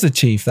it does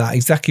achieve that,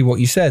 exactly what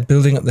you said,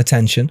 building up the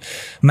tension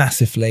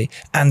massively,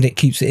 and it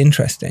keeps it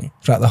interesting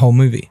throughout the whole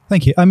movie.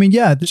 Thank you. I mean,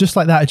 yeah, just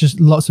like that, just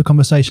lots of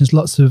conversations,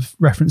 lots of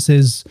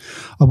references.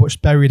 I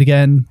watched Buried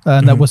again,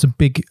 and that was a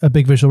big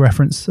visual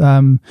reference.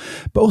 But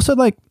also,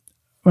 like,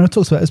 when I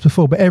talked about this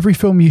before, but every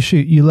film you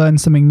shoot, you learn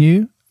something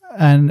new,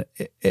 and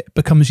it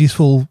becomes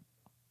useful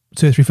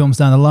 2 or 3 films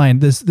down the line.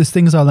 There's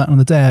things I learned on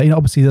the dare. You know,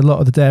 obviously a lot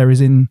of the dare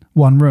is in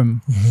one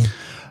room,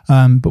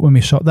 but when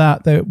we shot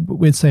that,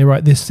 we'd say,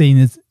 right, this scene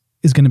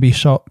is going to be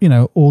shot, you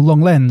know, all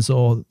long lens,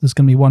 or there's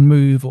going to be one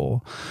move,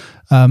 or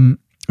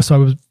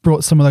so I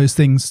brought some of those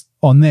things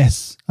on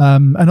this,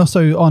 and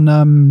also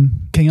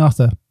on King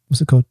Arthur.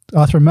 What's it called?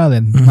 Arthur and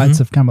Merlin, Knights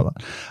of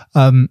Camelot.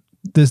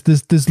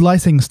 There's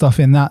lighting stuff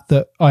in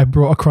that I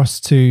brought across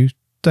to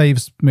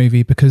Dave's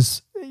movie,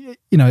 because,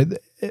 you know,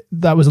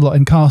 that was a lot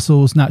in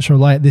castles, natural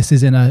light. This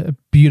is in a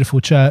beautiful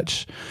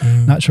church,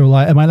 natural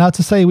light. Am I allowed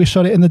to say we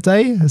shot it in the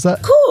day? Is that?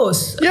 Of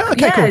course. Yeah,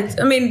 okay, yeah.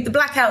 cool. I mean, the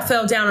blackout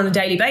fell down on a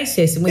daily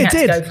basis, and we had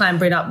to go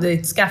clambering up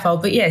the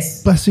scaffold. But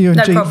yes, bless you and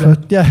no Jeep.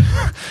 problem. Yeah,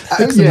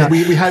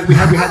 we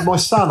had my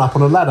son up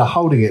on a ladder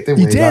holding it, didn't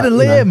we? You did, and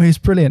Liam, who's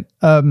brilliant.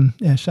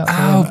 Yeah, shout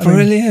out to Liam.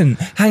 Brilliant.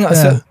 Hang on,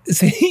 so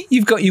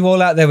you've got you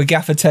all out there with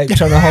gaffer tape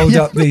trying to hold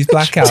up these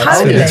blackouts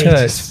Totally. in the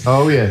church.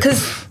 Oh yeah.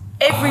 Because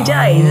every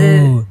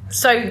day,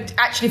 so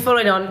actually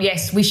following on,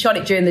 yes, we shot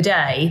it during the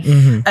day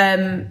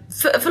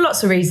for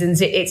lots of reasons.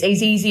 It's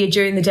easier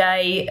during the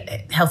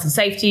day, health and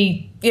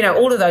safety, you know,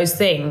 all of those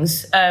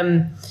things.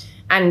 And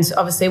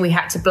obviously we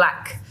had to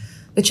black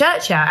the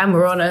church out, and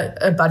we're on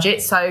a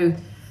budget. So,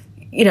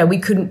 you know, we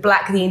couldn't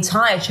black the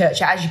entire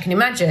church out, as you can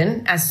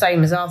imagine, as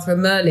same as Arthur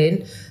and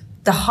Merlin.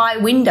 The high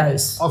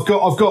windows. I've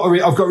got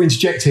to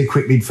interject here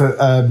quickly for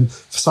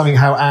something,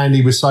 how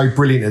Andy was so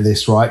brilliant at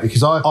this, right?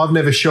 Because I've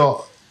never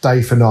shot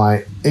day for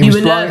night. You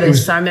were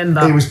nervous, I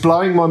remember. It was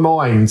blowing my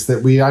mind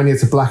that we only had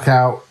to black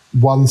out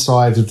one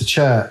side of the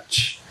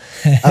church.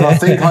 And I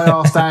think I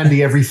asked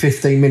Andy every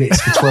 15 minutes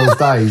for 12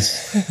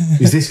 days,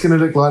 is this going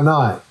to look like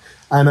night?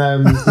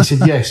 And he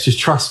said, yes, just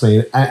trust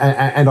me.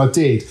 And I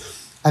did.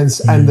 And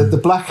the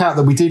blackout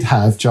that we did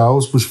have,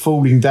 Giles, was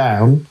falling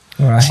down.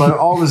 Right. So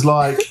I was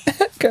like,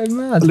 Go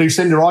mad.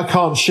 Lucinda, I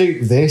can't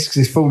shoot with this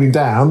because it's falling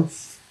down.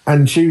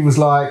 And she was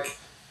like,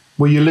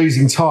 well, you're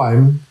losing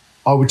time.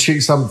 I would shoot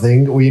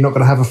something, or you're not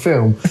going to have a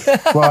film.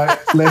 Right,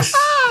 let's...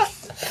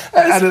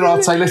 and then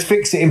I'd say, let's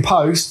fix it in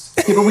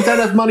post. Yeah, but we don't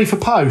have money for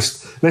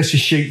post. Let's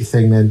just shoot the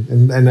thing then,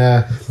 and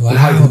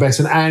hope for the best.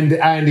 And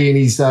Andy, in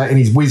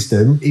his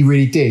wisdom, he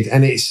really did.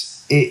 And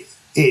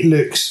it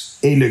looks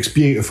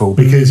beautiful,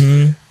 because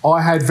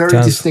I had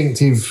very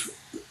distinctive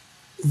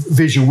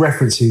visual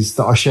references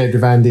that I shared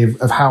with Andy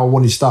of how I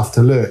wanted stuff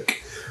to look.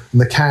 And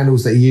the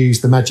candles that he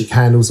used, the magic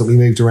candles that we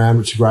moved around,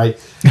 which are great.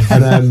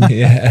 And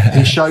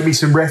he showed me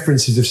some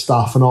references of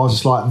stuff, and I was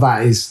just like,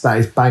 that is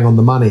bang on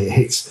the money. It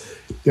hits,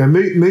 you know,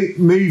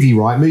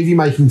 movie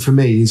making for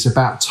me is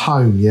about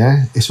tone.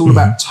 Yeah, it's all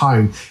about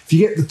tone. If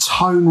you get the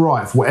tone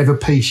right for whatever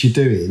piece you're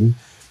doing,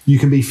 you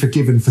can be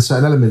forgiven for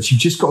certain elements. You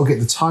just got to get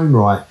the tone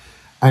right.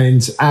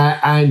 And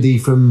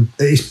Andy,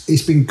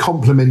 it's been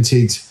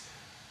complimented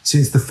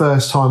since the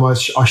first time I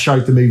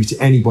showed the movie to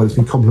anybody. It's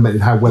been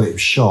complimented how well it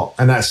was shot,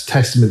 and that's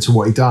testament to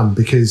what he'd done.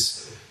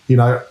 Because, you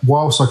know,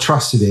 whilst I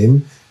trusted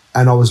him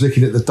and I was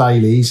looking at the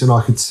dailies and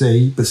I could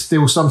see, but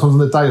still sometimes on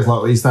the day I was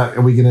like,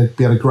 are we going to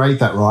be able to grade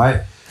that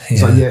right?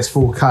 It's like, yeah, it's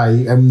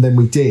 4K, and then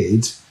we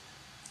did,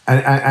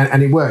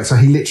 and it worked. So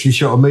he literally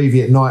shot a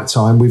movie at night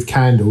time with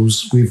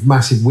candles, with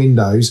massive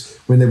windows,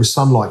 when there was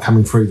sunlight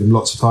coming through them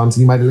lots of times,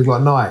 and he made it look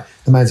like night.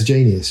 The man's a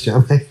genius. Do you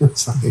know what I mean?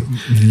 So,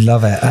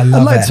 love it. I'd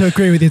like to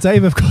agree with you,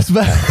 Dave, of course,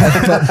 but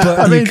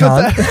I mean,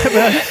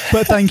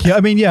 but thank you.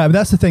 I mean, yeah,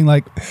 that's the thing.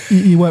 Like,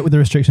 you work with the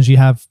restrictions you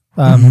have,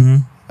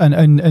 and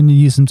you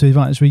use them to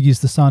advantage. We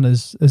use the sun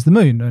as the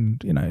moon,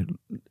 and, you know,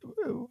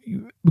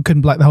 we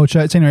couldn't black the whole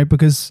church anyway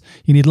because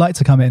you need light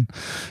to come in.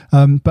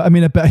 But I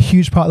mean, a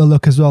huge part of the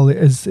look as well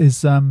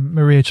is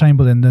Maria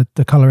Chamberlain,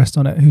 the colorist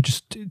on it, who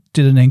just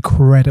did an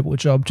incredible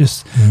job,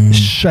 just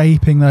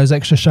shaping those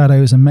extra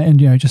shadows and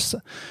you know, just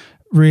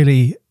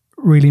really,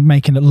 really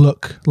making it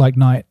look like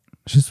night.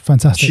 Which is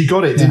fantastic. She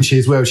got it, didn't she,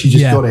 as well? She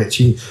just got it.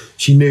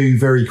 She knew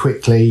very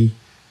quickly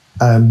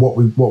what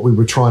we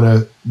were trying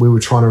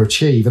to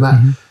achieve,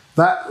 and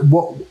that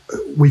what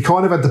we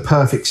kind of had the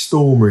perfect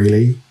storm,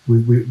 really,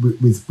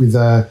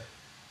 with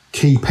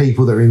key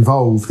people that are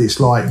involved. It's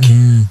like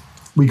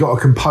we got a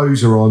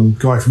composer on,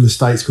 guy from the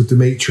States called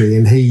Dimitri,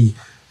 and he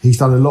He's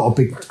done a lot of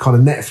big kind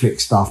of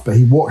Netflix stuff, but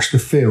he watched the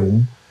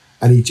film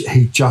and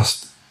he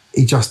just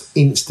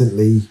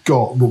instantly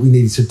got what we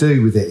needed to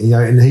do with it, you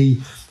know, and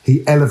he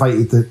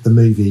elevated the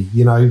movie.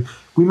 You know,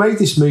 we made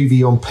this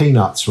movie on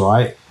peanuts,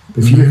 right?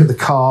 But if you look at the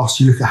cast,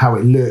 you look at how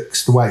it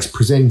looks, the way it's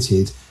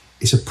presented,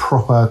 it's a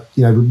proper,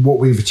 you know, what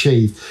we've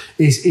achieved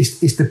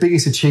is the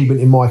biggest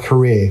achievement in my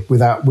career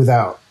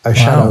without a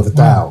shadow of a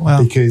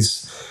doubt,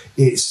 because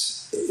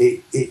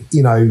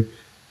you know,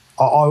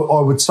 I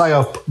would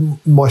say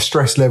my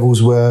stress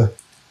levels were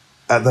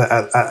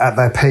at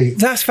their peak.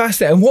 That's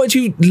fascinating. And what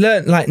did you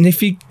learn? Like, and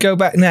if you go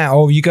back now,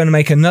 or you're going to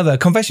make another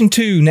Confession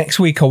 2 next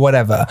week or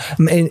whatever,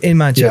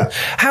 imagine,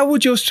 how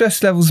would your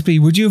stress levels be?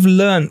 Would you have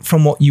learned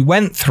from what you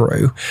went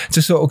through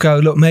to sort of go,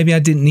 look, maybe I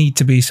didn't need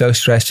to be so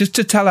stressed? Just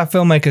to tell our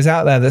filmmakers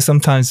out there that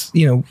sometimes,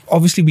 you know,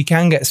 obviously we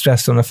can get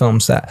stressed on a film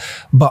set,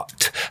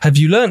 but have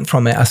you learned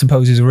from it, I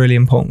suppose, is a really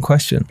important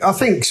question. I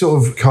think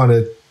sort of kind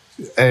of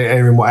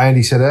airing what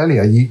Andy said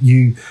earlier,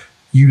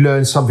 you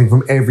learn something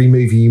from every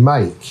movie you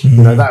make.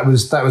 You know, that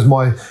was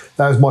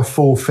my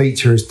full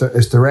feature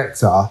as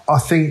director. I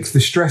think the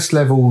stress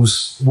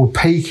levels were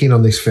peaking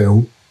on this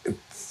film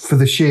for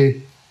the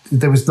sheer,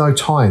 there was no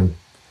time.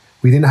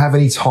 We didn't have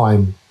any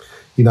time.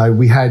 You know,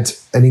 we had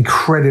an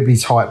incredibly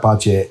tight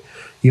budget.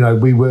 You know,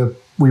 we were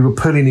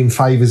putting in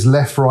favours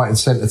left, right and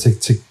centre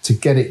to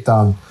get it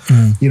done.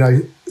 You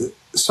know,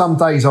 some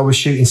days I was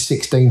shooting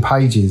 16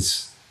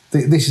 pages.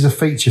 This is a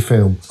feature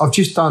film. I've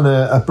just done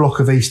a block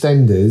of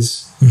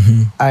EastEnders,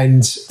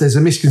 and there's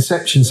a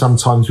misconception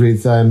sometimes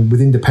with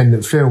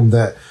independent film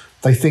that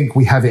they think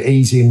we have it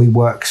easy and we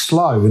work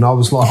slow. And I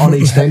was like, on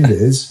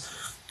EastEnders,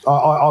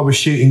 I was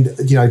shooting,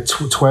 you know,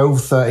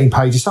 12, 13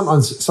 pages,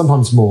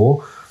 sometimes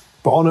more.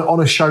 But on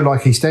a show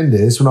like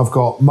EastEnders, when I've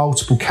got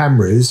multiple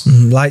cameras,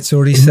 lights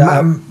already set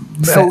up,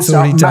 sets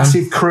already done,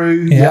 massive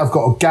crew, I've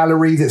got a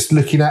gallery that's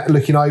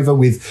looking over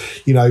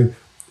with, you know,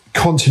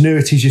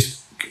 continuity, just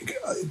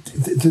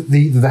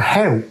the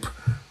help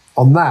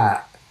on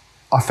that.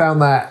 I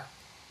found that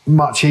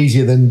much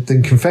easier than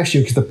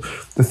Confession, because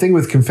the thing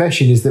with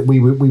Confession is that we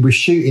were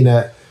shooting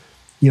at,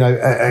 you know,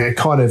 a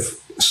kind of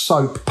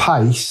soap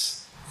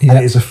pace, and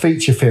it is a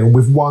feature film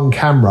with one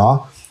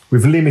camera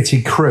with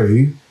limited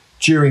crew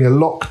during a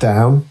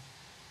lockdown,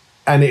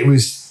 and it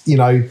was, you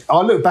know,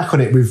 I look back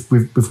on it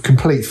with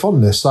complete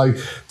fondness. So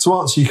to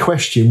answer your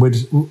question,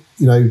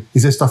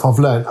 is there stuff I've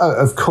learned? Oh,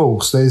 of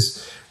course,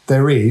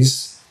 there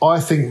is. I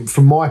think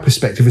from my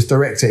perspective as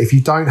director, if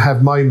you don't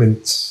have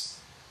moments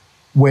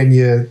when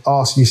you're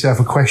asking yourself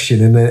a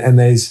question and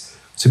there's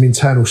some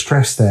internal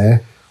stress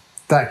there,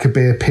 that could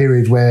be a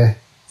period where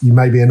you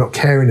maybe are not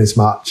caring as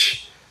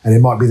much, and it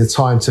might be the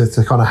time to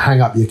kind of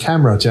hang up your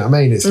camera. Do you know what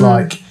I mean? It's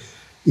like,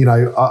 you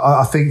know,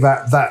 I think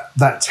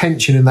that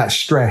tension and that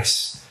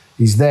stress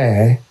is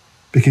there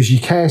because you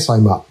care so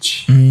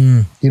much,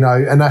 you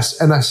know, and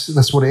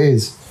that's what it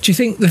is. Do you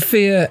think the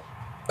fear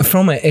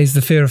from it is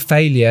the fear of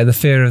failure, the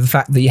fear of the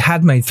fact that you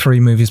had made 3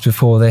 movies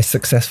before, they're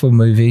successful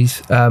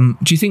movies? Do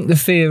you think the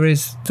fear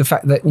is the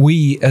fact that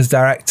we as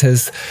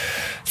directors,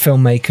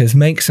 filmmakers,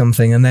 make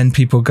something and then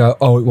people go,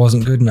 oh, it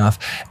wasn't good enough,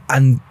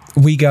 and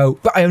we go,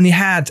 but I only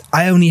had,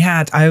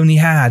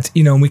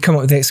 you know, and we come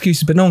up with the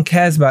excuses, but no one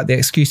cares about the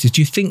excuses.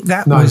 Do you think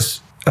that was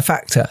a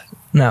factor?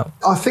 No.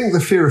 I think the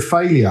fear of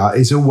failure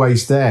is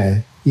always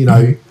there. You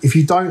know, if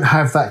you don't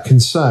have that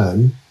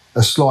concern,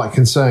 a slight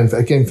concern,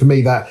 for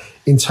me, that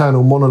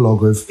internal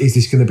monologue of, is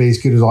this going to be as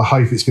good as I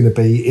hope it's going to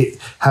be?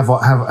 Have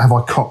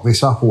I cocked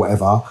this up or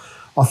whatever?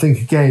 I think,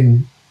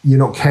 again, you're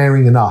not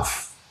caring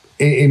enough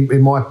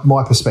in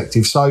my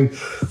perspective. So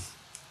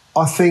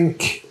I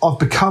think I've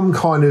become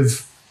kind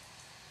of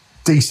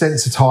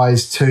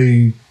desensitized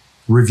to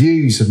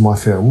reviews of my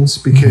films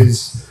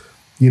because,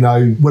 you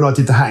know, when I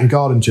did the Hat and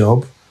Garden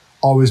Job,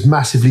 I was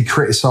massively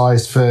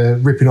criticised for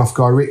ripping off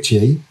Guy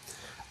Ritchie.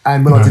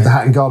 And when I did the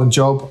Hat and Garden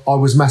Job, I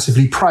was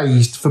massively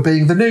praised for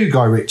being the new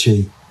Guy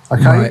Ritchie.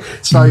 Okay?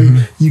 So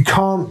you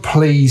can't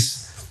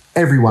please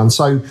everyone.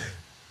 So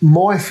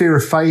my fear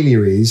of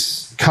failure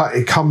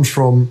it comes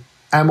from,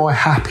 am I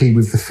happy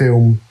with the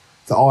film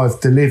that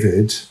I've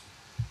delivered?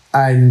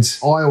 And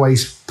I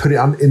always put it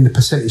in the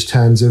percentage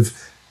terms of,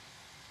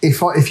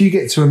 if you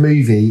get to a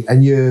movie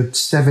and you're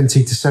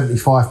 70 to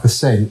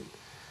 75%,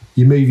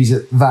 your movie's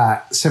at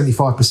that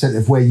 75%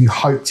 of where you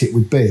hoped it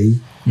would be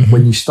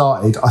when you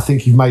started, I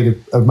think you've made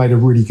a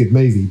really good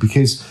movie,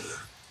 because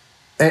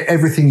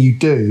everything you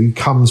do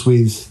comes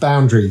with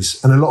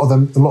boundaries, and a lot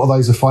of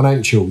those are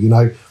financial. You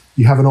know,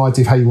 you have an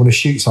idea of how you want to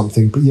shoot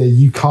something, but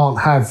you can't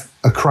have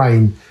a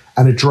crane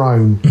and a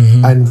drone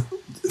and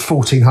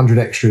 1,400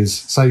 extras.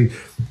 So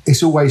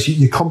it's always,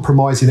 you're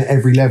compromising at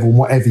every level,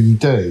 whatever you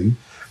do.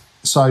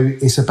 So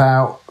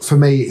for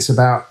me, it's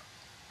about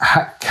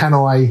can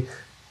I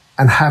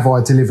and have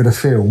I delivered a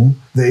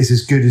film that is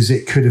as good as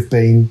it could have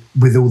been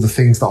with all the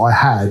things that I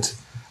had?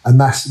 And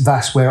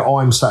that's where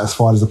I'm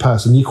satisfied as a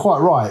person. You're quite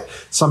right.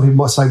 Some people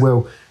might say,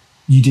 well,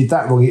 you did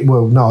that wrong.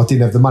 Well, no, I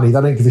didn't have the money.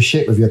 They don't give a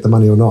shit whether you had the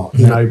money or not,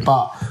 you know.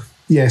 But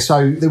yeah,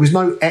 so there was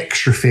no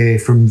extra fear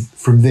from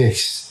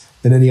this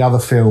than any other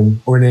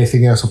film or in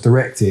anything else I've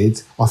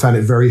directed. I found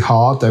it very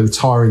hard. They were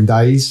tiring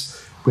days.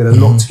 We had a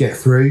lot to get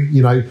through.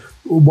 You know,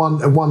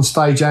 at one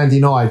stage, Andy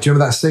and I, do you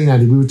remember that scene,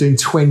 Andy? We were doing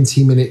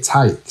 20-minute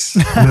takes.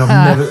 I mean,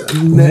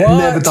 I've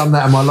never done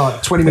that in my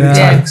life. 20-minute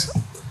takes.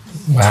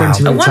 Wow.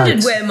 I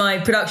wondered where my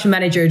production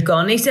manager had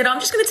gone. He said, I'm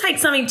just going to take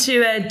something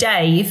to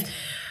Dave.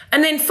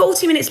 And then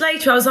 40 minutes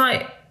later, I was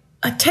like,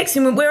 I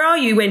texted him, where are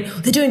you? He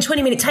went, they're doing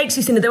 20-minute takes,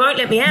 Lucinda. They won't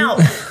let me out.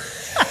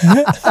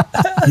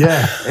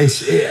 Yeah,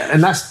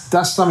 and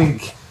that's something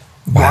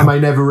I may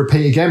never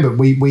repeat again. But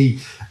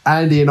we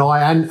Andy and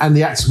I and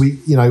the actors, we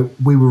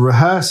were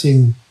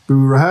rehearsing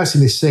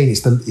this scene.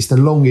 It's the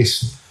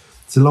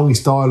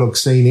longest dialogue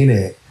scene in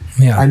it.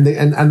 Yeah, and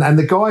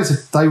the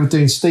guys, they were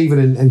doing,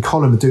 Stephen and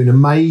Colin were doing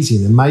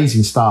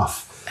amazing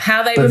stuff.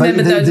 How they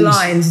remembered those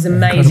lines is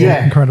amazing.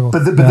 Yeah, incredible.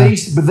 But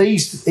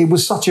these, it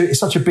was such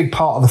a big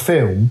part of the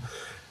film.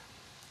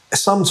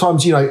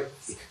 Sometimes you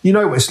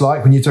know what it's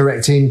like when you're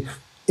directing.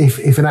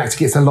 If an actor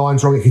gets their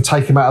lines wrong, it can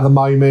take them out of the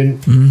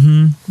moment.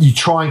 Mm-hmm. You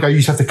try and go, you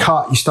just have to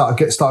cut, you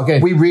start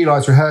again. We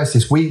realised, rehearsed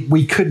this,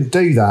 we couldn't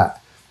do that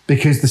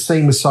because the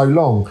scene was so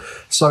long.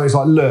 So it's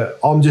like, look,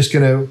 I'm just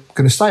gonna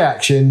stay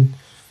action.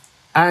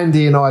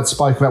 Andy and I had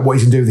spoken about what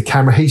he's gonna do with the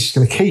camera. He's just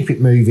gonna keep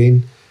it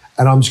moving,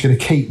 and I'm just gonna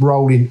keep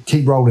rolling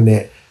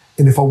it.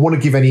 And if I want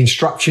to give any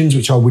instructions,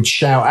 which I would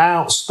shout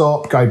out,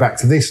 stop, go back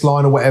to this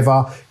line or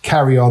whatever,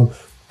 carry on.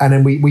 And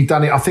then we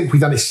done it. I think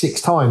we've done it 6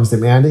 times,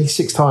 didn't we, Andy?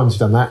 6 times we've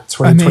done that.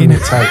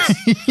 20-minute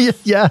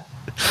takes. Yeah.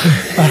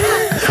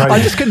 I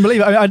just couldn't believe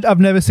it. I've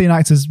never seen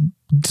actors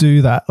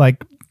do that.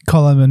 Like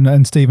Colin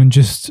and Stephen,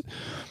 just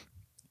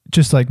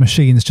like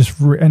machines,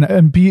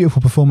 and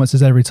beautiful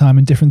performances every time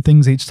and different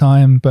things each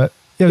time. But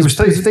it was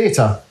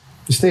theatre.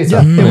 It's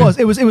theatre. Yeah,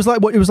 it was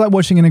like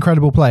watching an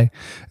incredible play.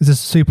 It's a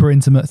super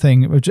intimate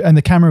thing, and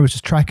the camera was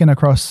just tracking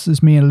across.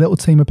 There's me and a little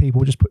team of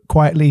people just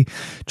quietly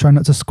trying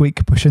not to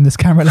squeak, pushing this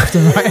camera left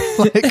and right.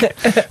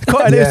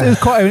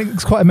 It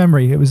was quite a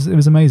memory. It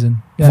was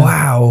amazing. Yeah.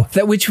 Wow,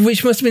 which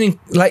must have been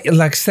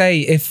like say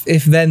if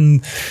then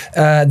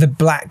the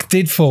black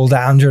did fall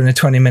down during a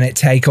 20-minute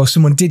take, or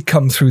someone did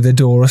come through the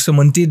door, or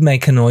someone did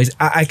make a noise.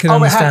 I can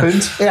understand.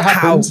 It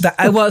happened.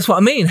 Well, that's what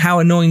I mean. How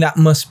annoying that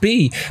must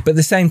be. But at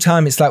the same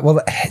time, it's like,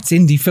 well, it's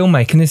indie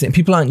filmmaking, isn't it?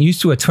 People aren't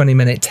used to a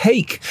 20-minute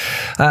take.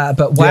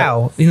 But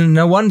wow,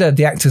 no wonder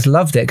the actors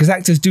loved it, because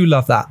actors do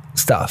love that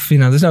stuff.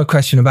 There's no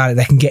question about it.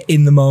 They can get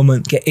in the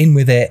moment, get in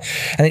with it,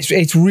 and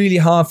it's really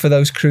hard for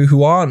those crew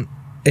who aren't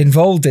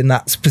involved in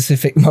that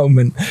specific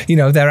moment.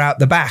 They're out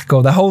the back,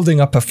 or they're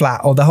holding up a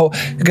flat, or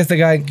because they're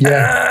going,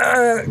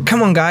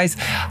 come on guys.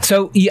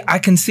 So I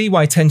can see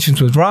why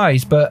tensions would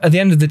rise, but at the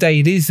end of the day,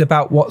 it is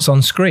about what's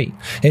on screen.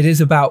 It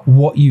is about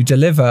what you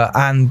deliver,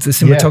 and the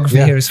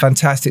cinematography here is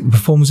fantastic, the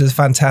performance is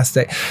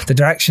fantastic, the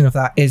direction of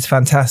that is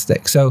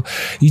fantastic. So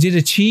you did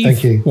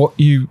achieve what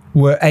you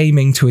were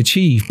aiming to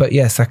achieve. But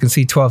yes, I can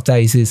see 12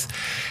 days is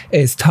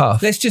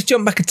tough. Let's just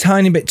jump back a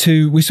tiny bit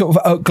to, we sort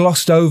of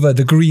glossed over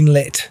the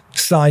greenlit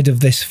side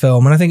of this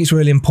film, and I think it's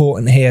really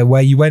important here,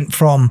 where you went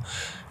from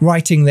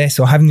writing this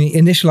or having the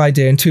initial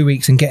idea in 2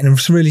 weeks and getting a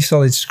really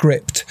solid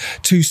script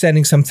to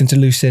sending something to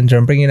Lucinda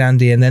and bringing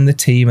Andy and then the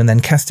team and then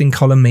casting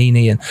Colin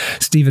Meaney and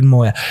Stephen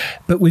Moyer.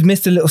 But we've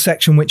missed a little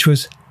section, which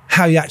was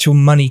how the actual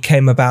money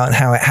came about and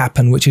how it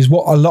happened, which is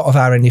what a lot of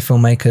our indie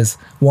filmmakers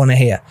want to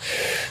hear.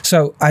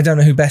 So I don't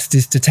know who best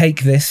is to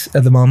take this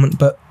at the moment,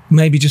 but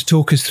maybe just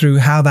talk us through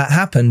how that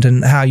happened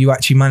and how you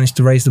actually managed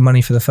to raise the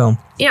money for the film.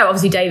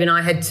 Obviously Dave and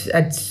I had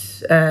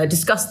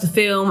discussed the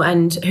film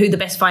and who the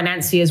best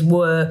financiers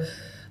were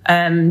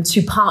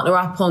to partner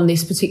up on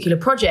this particular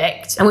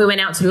project. And we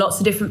went out to lots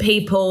of different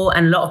people,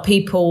 and a lot of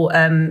people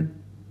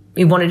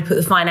who wanted to put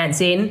the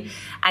finance in.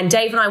 And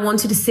Dave and I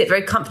wanted to sit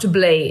very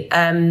comfortably,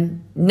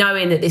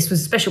 knowing that this was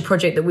a special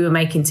project that we were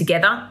making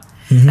together.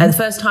 The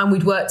first time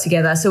we'd worked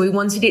together. So we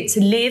wanted it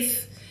to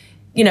live,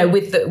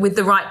 with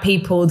the right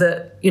people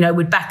that,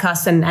 would back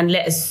us and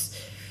let us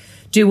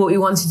do what we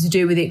wanted to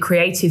do with it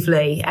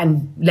creatively,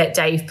 and let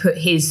Dave put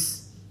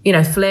his,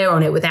 flair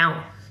on it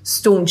without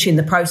staunching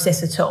the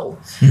process at all.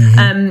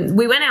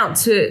 We went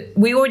out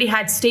we already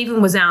had,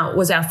 Stephen was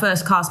our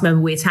first cast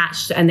member we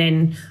attached, and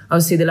then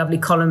obviously the lovely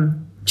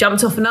Colin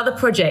jumped off another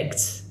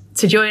project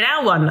to join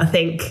our one, I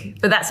think.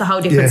 But that's a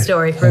whole different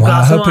story for a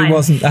glass of wine.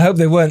 I hope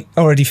they weren't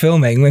already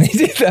filming when he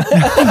did that.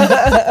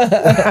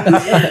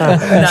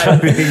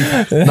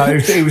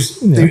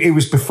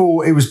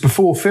 It was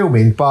before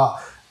filming, but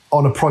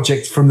on a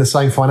project from the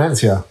same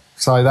financier.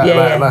 So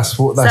that's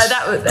what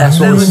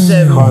was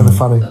kind of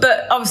funny.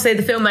 But obviously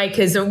the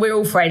filmmakers, and we're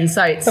all friends,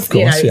 so it's, of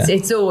course,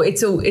 it's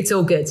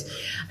all good.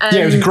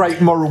 It was a great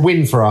moral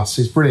win for us.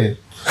 It's brilliant.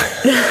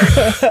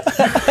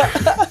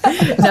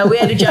 No, we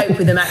had a joke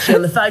with them actually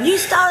on the phone. You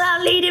stole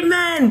our leading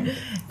man.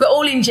 But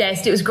all in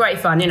jest, it was great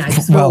fun,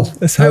 We're all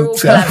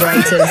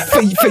collaborators.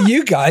 For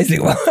you guys,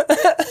 it was.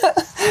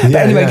 But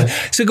anyway,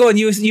 so go on.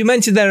 You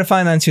mentioned they're a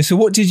financier. So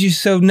what did you?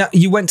 So now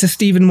you went to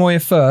Stephen Moyer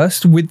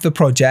first with the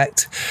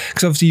project,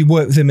 because obviously you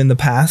worked with him in the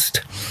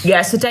past.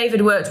 Yeah. So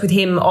David worked with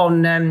him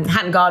on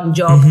Hatton Garden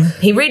Job.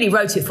 He really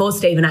wrote it for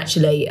Stephen,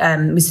 actually,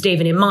 with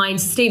Stephen in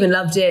mind. Stephen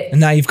loved it. And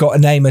now you've got a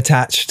name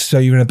attached, so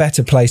you're in a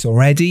better place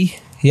already.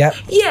 Yep.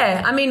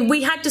 Yeah. I mean,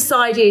 we had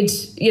decided,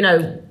 you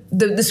know,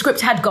 the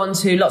script had gone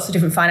to lots of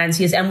different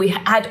financiers, and we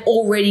had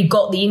already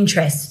got the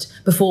interest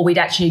before we'd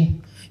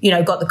actually, you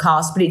know, got the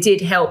cast. But it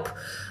did help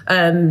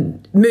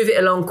move it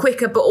along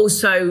quicker, but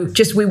also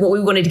just we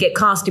wanted to get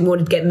casting, we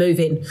wanted to get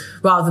moving,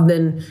 rather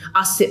than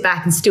us sit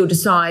back and still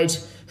decide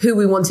who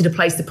we wanted to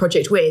place the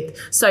project with.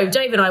 So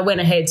Dave and I went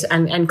ahead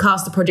and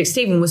cast the project.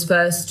 Stephen was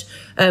first,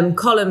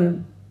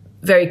 Colin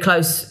very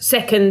close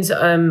second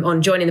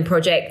on joining the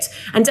project,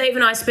 and Dave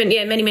and I spent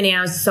many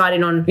hours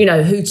deciding on, you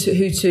know, who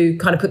to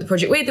kind of put the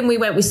project with, and we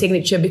went with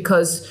Signature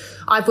because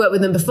I've worked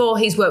with them before,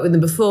 he's worked with them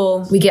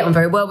before, we get on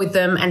very well with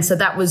them, and so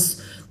that was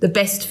the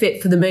best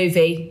fit for the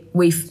movie,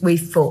 we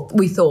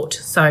thought.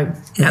 So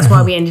that's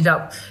why we ended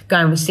up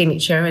going with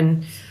Signature,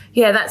 and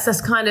yeah, that's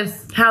kind of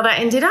how that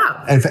ended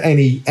up. And for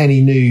any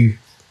new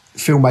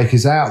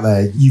filmmakers out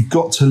there, you've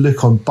got to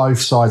look on both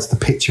sides of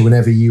the picture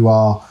whenever you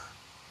are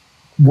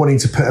wanting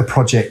to put a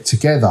project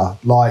together.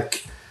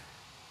 Like,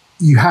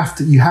 you have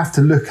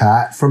to look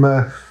at from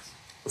a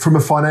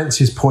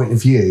financier's point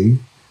of view.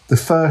 The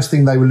first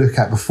thing they will look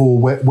at before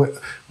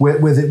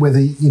whether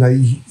you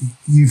know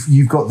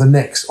you've got the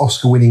next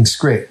Oscar-winning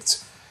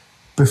script,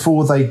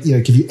 before they, you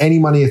know, give you any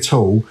money at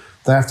all,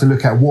 they have to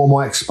look at, what am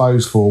I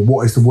exposed for?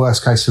 What is the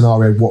worst case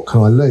scenario? What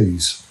can I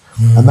lose?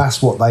 And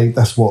that's what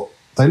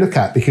they look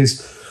at,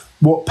 because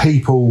what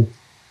people,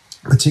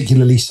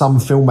 particularly some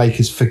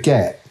filmmakers,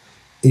 forget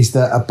is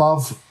that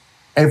above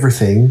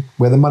everything,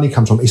 where the money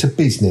comes from, it's a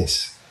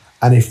business,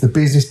 and if the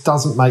business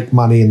doesn't make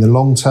money in the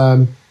long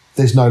term,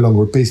 there's no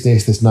longer a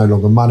business, there's no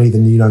longer money,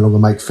 then you no longer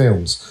make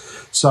films.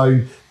 So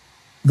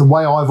the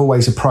way I've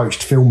always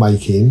approached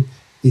filmmaking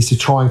is to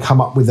try and come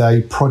up with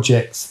a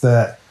project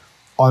that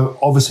I'm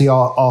obviously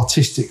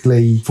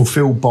artistically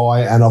fulfilled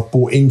by and I've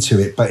bought into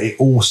it, but it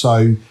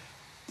also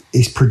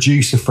is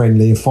producer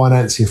friendly and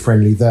financier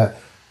friendly, that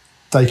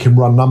they can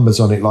run numbers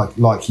on it,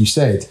 like you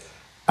said.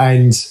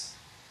 And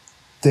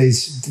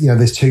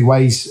there's two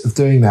ways of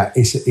doing that.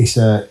 It's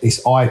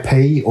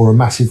IP, or a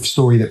massive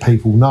story that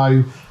people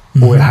know,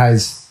 or it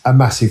has a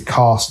massive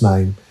cast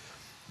name.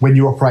 When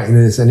you're operating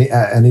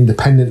at an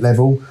independent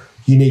level,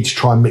 you need to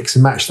try and mix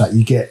and match that.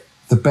 You get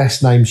the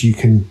best names you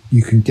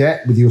can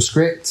get with your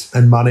script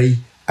and money,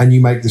 and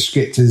you make the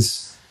script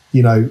as,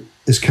 you know,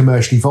 as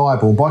commercially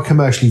viable. And by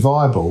commercially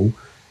viable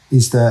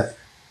is that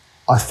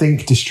I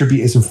think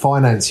distributors and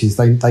financiers,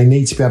 they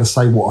need to be able to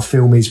say what a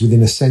film is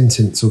within a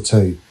sentence or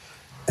two.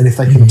 And if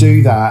they can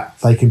do that,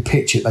 they can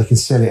pitch it, they can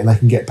sell it, and they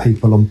can get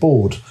people on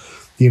board.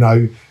 You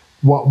know,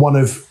 one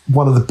of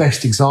the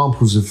best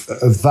examples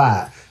of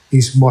that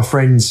is my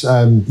friend's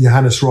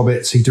Johannes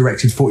Roberts. He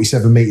directed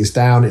 47 Meters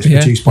Down. It's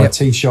produced by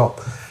Tea Shop.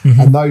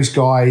 And those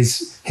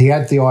guys, he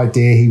had the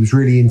idea. He was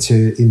really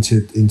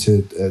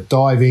into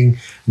diving. And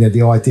he had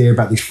the idea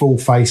about these full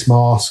face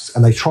masks,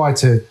 and they tried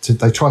to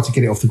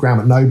get it off the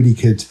ground, but nobody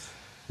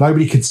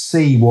could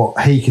see what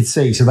he could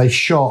see. So they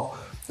shot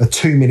a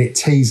 2-minute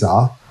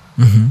teaser.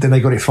 Then they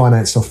got it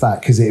financed off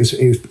that, because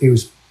it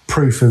was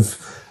proof of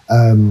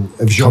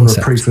genre,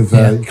 concept. Proof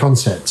of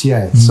concept.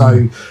 Yeah.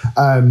 So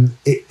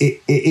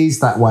it is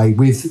that way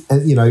with,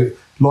 you know,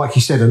 like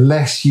you said,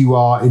 unless you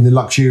are in the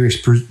luxurious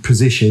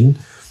position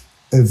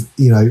of,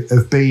 you know,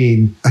 of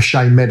being a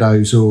Shane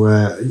Meadows or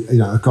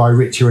a Guy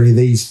Ritchie, or any of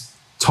these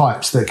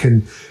types that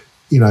can,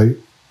 you know,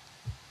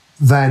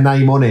 their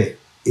name on it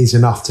is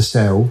enough to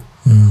sell.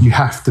 You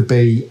have to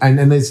be, and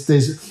there's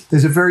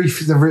a very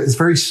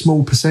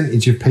small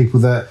percentage of people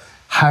that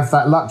have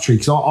that luxury.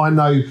 Because I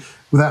know,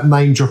 without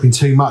name dropping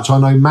too much, I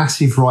know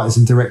massive writers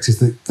and directors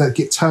that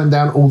get turned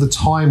down all the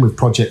time with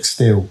projects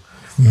still.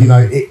 You know,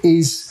 it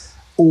is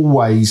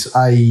always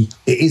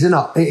it's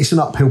an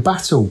uphill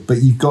battle,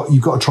 but you've got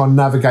to try and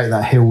navigate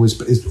that hill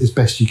as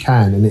best you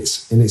can, and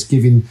it's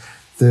giving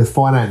the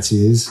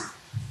financiers,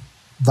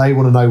 they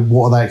want to know,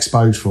 what are they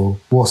exposed for,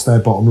 what's their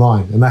bottom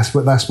line, and that's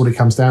what it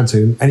comes down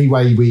to. And any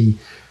way we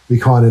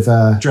kind of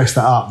dress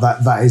that up,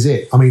 that is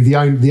it. I mean, the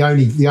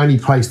only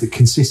place that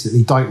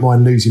consistently don't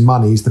mind losing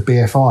money is the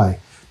BFI,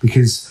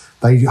 because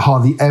they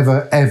hardly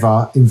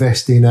ever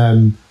invest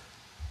in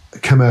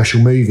commercial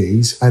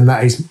movies, and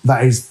that is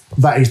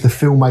the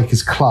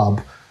filmmakers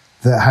club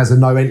that has a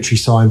no entry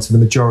sign to the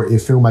majority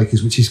of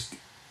filmmakers, which is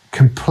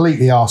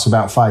completely arse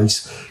about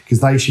face,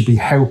 because they should be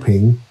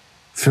helping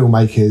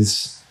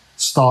filmmakers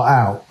start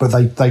out, but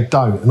they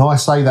don't. And I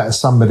say that as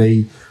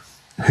somebody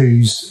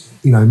who's,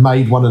 you know,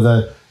 made one of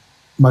the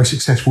most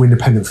successful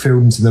independent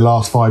films in the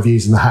last 5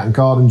 years in the Hatton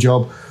Garden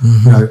Job.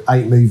 You know,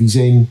 8 movies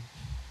in,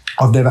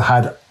 I've never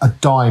had a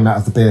dime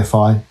out of the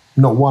BFI,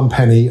 not one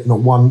penny,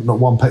 not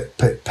one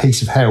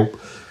piece of help,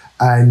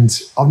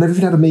 and I've never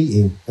even had a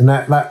meeting, and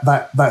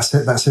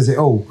that says it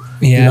all.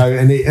 You know,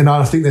 and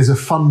I think there's a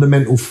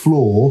fundamental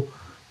flaw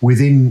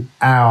within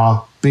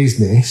our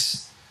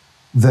business,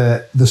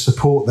 the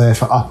support there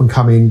for up and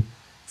coming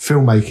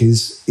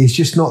filmmakers is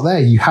just not there.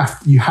 You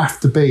have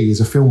to be,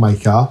 as a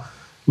filmmaker,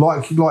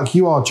 like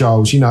you are,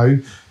 Giles. You know,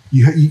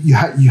 you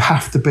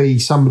have to be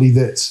somebody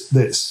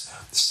that's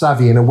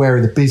savvy and aware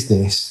of the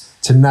business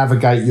to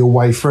navigate your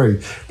way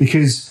through,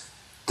 because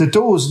the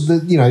doors,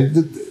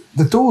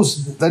 the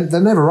doors,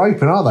 they're never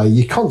open, are they?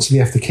 You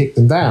constantly have to kick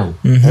them down.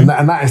 And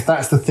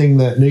that's the thing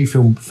that new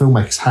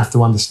filmmakers have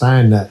to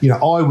understand. That, you know,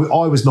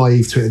 I was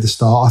naive to it at the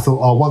start. I thought,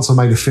 oh, once I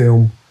made a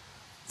film,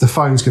 the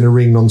phone's going to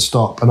ring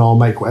non-stop and I'll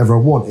make whatever I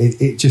want.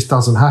 It just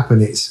doesn't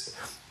happen. It's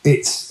a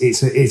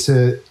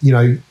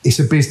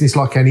business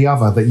like any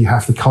other that you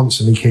have to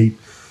constantly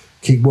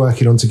keep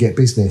working on to get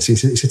business.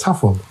 It's a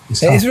tough one.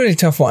 It is a really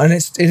tough one, and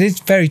it is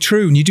very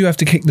true. And you do have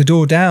to kick the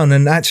door down,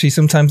 and actually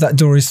sometimes that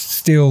door is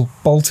still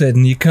bolted,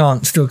 and you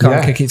still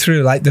can't kick it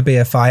through, like the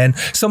BFI. And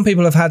some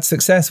people have had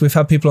success. We've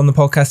had people on the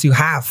podcast who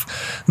have,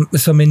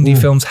 some indie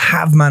films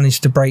have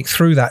managed to break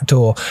through that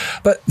door,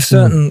 but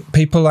certain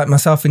people like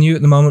myself and you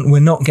at the moment, we're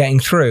not getting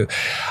through.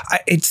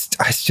 It's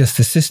just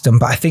the system.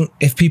 But I think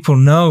if people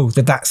know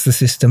that that's the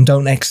system,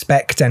 don't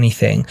expect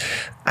anything.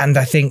 And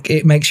I think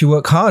it makes you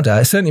work harder.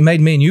 It certainly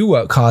made me and you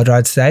work harder,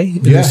 I'd say.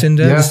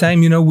 Lucinda, the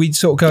same. You know, we'd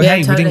sort of go,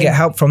 hey, totally. We didn't get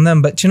help from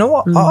them, but you know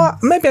what?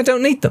 Maybe I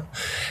don't need them.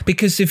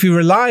 Because if you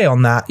rely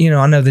on that, you know,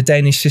 I know the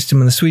Danish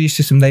system and the Swedish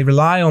system, they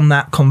rely on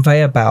that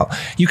conveyor belt.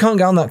 You can't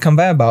get on that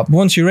conveyor belt. But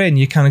once you're in,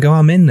 you kind of go,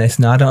 I'm in this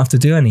now. I don't have to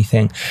do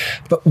anything.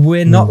 But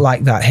we're not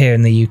like that here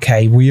in the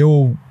UK. We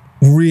all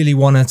really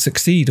want to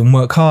succeed and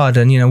work hard,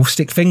 and, you know, we'll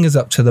stick fingers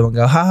up to them and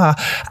go, ha,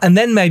 and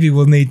then maybe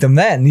we'll need them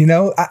then, you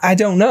know. I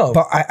don't know,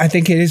 but I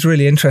think it is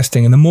really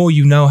interesting, and the more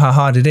you know how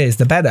hard it is,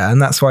 the better.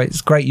 And that's why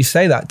it's great you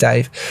say that,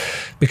 Dave,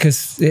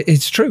 because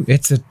it's true.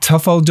 It's a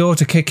tough old door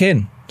to kick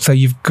in. So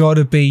you've got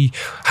to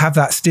have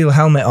that steel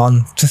helmet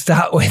on to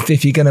start with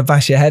if you're going to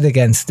bash your head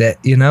against it,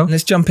 you know?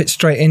 Let's jump it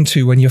straight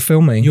into when you're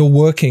filming. You're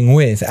working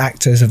with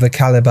actors of the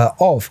caliber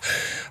of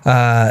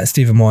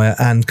Stephen Moyer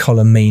and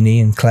Colin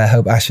Meaney and Claire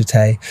Hope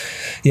Ashitay.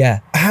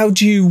 Yeah. How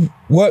do you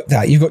work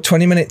that? You've got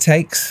 20-minute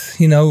takes,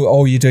 you know,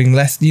 or you're doing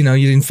less, you know,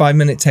 you're doing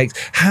 5-minute takes.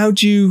 How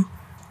do you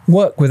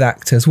work with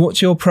actors?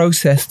 What's your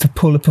process to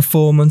pull a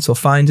performance or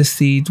find a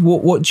seed?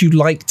 What do you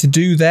like to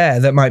do there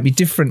that might be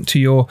different to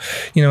your,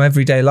 you know,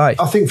 everyday life?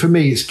 I think for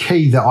me it's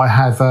key that I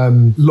have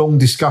long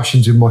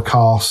discussions with my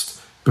cast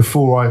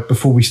before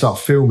we start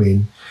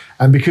filming,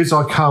 and because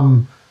I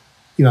come,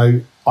 you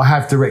know, I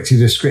have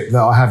directed a script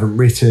that I haven't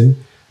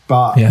written,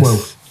 but well,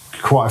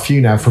 quite a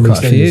few now from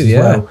EastEnders as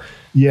well.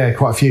 Yeah,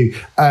 quite a few.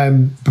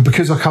 But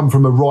because I come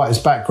from a writer's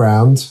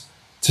background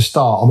to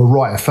start, I'm a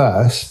writer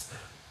first,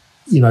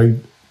 you know,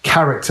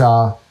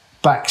 character,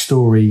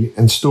 backstory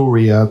and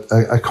story are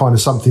kind of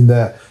something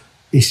that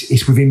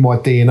is within my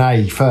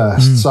DNA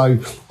first. So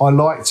I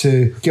like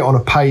to get on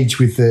a page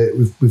with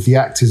the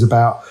actors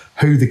about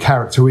who the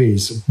character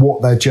is,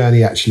 what their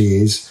journey actually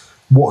is,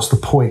 what's the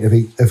point of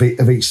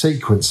each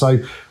sequence. So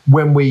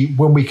when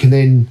we can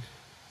then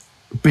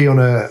be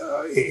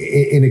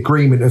in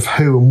agreement of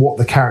who and what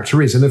the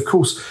character is. And of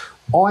course,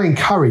 I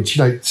encourage,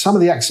 you know, some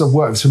of the actors I've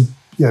worked with, some,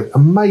 you know,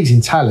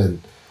 amazing talent.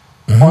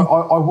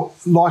 I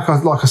like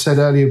I said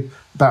earlier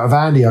about with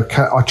Andy,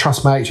 I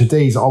trust my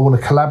HODs. I want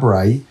to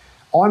collaborate.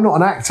 I'm not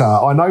an actor.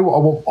 I know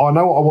what I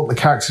want the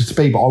characters to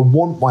be, but I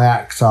want my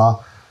actor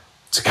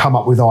to come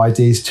up with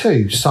ideas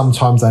too.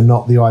 Sometimes they're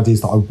not the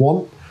ideas that I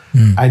want,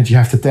 and you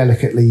have to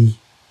delicately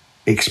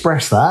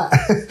express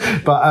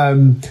that. But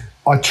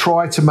I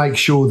try to make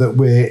sure that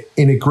we're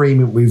in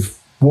agreement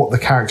with what the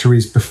character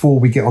is before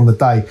we get on the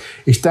day.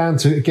 It's down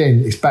to,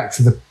 again, it's back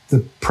to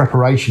the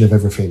preparation of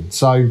everything.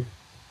 So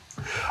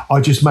I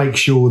just make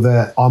sure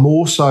that I'm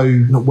also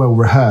not well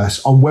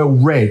rehearsed, I'm well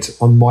read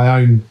on my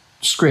own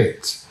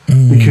script,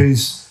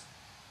 because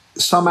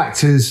some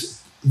actors,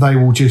 they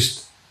will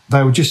just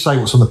say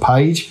what's on the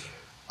page.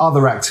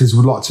 Other actors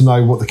would like to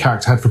know what the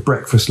character had for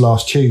breakfast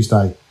last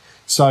Tuesday.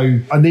 So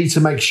I need to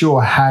make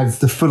sure I have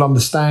the full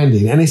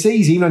understanding. And it's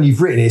easy, even when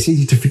you've written it, it's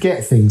easy to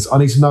forget things. I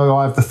need to know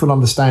I have the full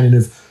understanding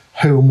of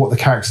who and what the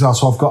characters are,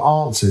 so I've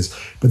got answers.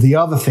 But the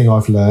other thing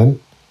I've learned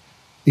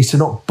is to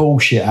not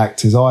bullshit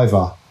actors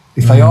either.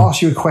 If they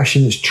ask you a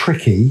question that's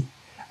tricky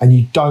and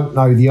you don't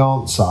know the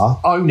answer,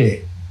 own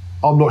it.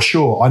 I'm not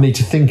sure. I need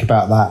to think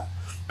about that.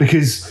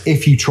 Because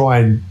if you try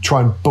and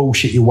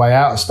bullshit your way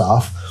out of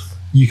stuff,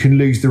 you can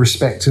lose the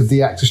respect of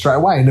the actor straight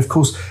away. And of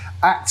course,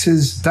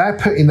 actors, they're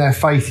putting their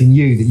faith in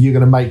you that you're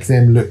going to make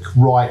them look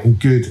right and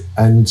good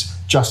and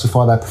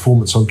justify their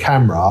performance on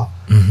camera.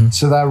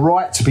 So they're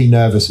right to be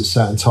nervous at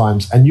certain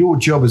times. And your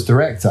job as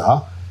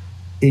director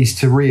is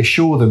to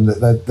reassure them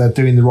that they're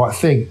doing the right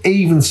thing.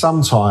 Even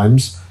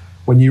sometimes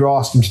when you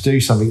ask them to do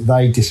something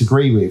they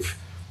disagree with,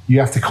 you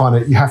have to kind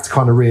of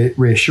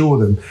reassure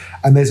them.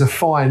 And there's a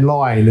fine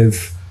line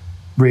of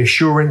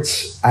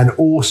reassurance and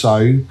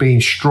also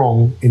being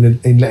strong in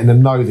letting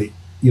them know that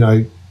you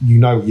know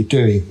what you're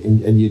doing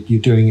and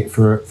you're doing it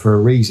for a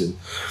reason.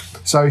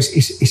 So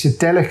it's a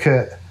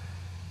delicate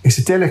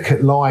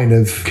line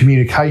of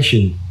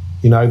communication.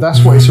 You know,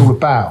 that's what it's all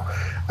about.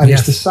 And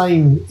it's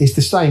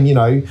the same, you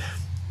know,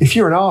 if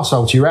you're an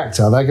arsehole to your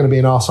actor, they're going to be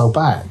an arsehole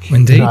back.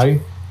 Indeed. You know?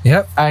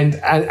 Yep.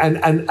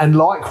 And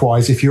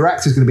likewise, if your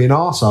actor's going to be an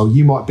arsehole,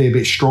 you might be a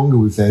bit stronger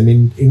with them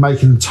in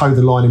making them toe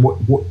the line in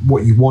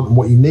what you want and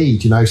what you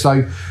need, you know.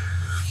 So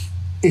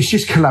it's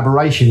just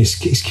collaboration,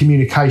 it's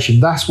communication.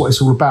 That's what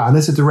it's all about. And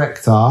as a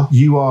director,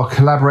 you are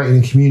collaborating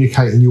and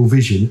communicating your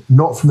vision,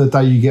 not from the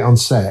day you get on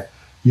set.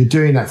 You're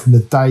doing that from the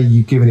day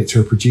you've given it to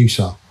a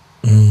producer.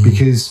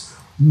 Because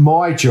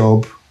my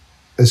job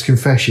as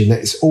Confession,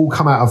 it's all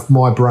come out of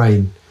my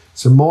brain.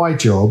 So my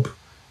job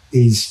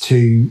is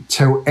to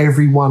tell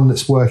everyone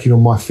that's working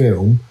on my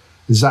film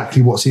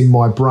exactly what's in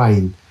my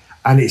brain.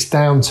 And it's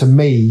down to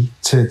me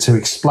to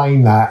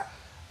explain that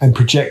and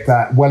project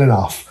that well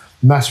enough.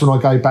 And that's when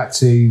I go back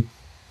to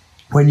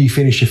when you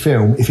finish a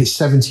film, if it's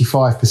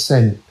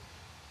 75%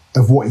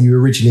 of what you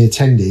originally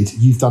intended,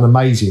 you've done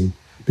amazing,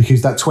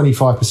 because that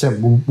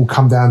 25% will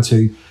come down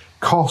to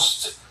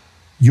cost,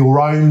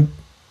 your own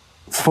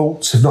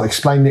faults of not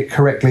explaining it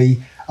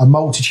correctly, a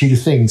multitude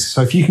of things.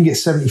 So if you can get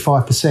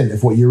 75%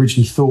 of what you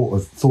originally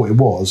thought it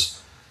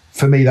was,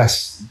 for me,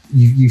 that's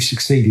you've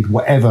succeeded,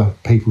 whatever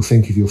people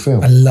think of your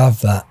film. I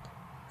love that.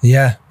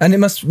 Yeah, and it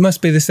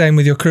must be the same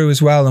with your crew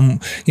as well,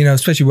 and you know,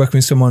 especially working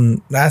with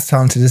someone as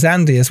talented as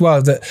Andy as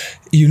well, that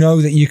you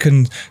know that you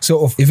can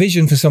sort of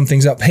vision for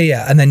something's up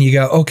here, and then you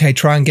go, okay,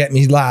 try and get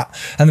me that,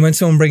 and then when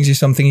someone brings you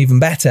something even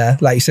better,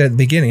 like you said at the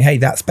beginning, hey,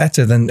 that's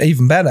better than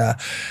even better,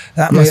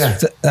 that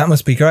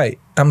must be great.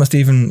 That must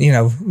even, you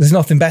know, there's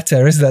nothing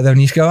better, is there? Then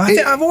you go,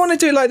 I want to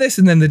do it like this,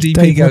 and then the DP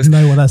Dave goes,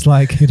 know what that's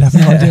like. He'd have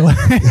no idea.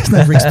 He's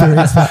never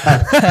experienced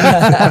that.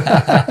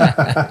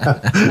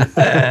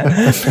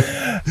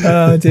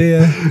 Oh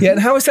dear. Yeah, and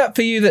how is that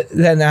for you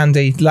then,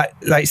 Andy?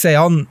 Like say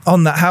on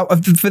that, how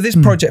for this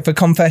project, for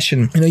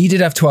Confession, you know, you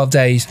did have 12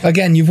 days.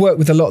 Again, you've worked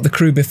with a lot of the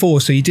crew before,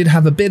 so you did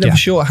have a bit of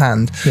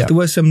shorthand. Yeah. There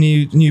were some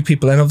new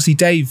people, and obviously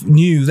Dave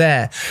knew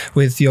there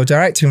with your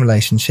directing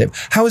relationship.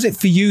 How is it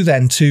for you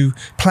then to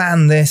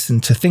plan this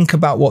and to think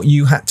about what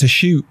you had to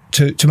shoot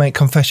to make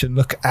Confession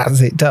look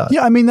as it does?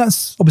 Yeah, I mean,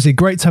 that's obviously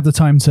great to have the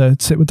time to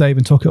sit with Dave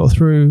and talk it all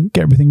through,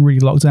 get everything really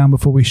locked down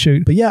before we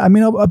shoot. But yeah, I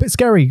mean, a bit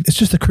scary. It's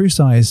just the crew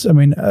size. I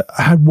mean,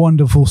 I had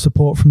wonderful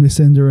support from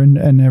Lucinda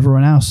and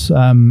everyone else,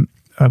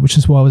 which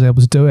is why I was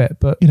able to do it.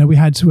 But, you know, we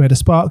had a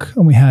spark,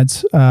 and we had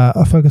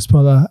a focus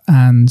puller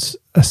and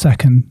a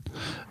second.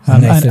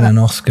 Nathan and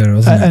Oscar,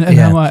 wasn't it?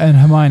 And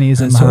Hermione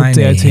is a sort of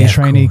DOT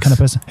trainee kind of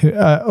person, who,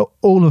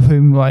 all of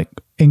whom, like,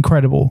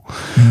 incredible.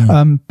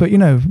 But, you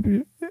know,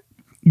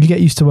 you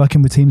get used to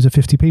working with teams of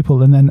 50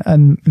 people, and then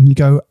and you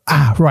go,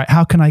 right,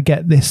 how can I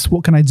get this?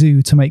 What can I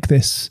do to make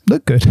this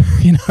look good?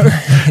 You know,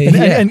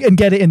 and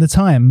get it in the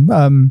time.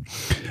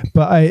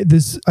 But I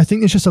think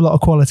there's just a lot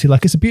of quality.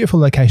 Like, it's a beautiful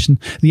location.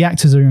 The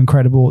actors are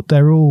incredible.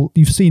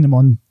 You've seen them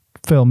on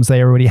films.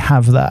 They already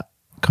have that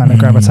kind of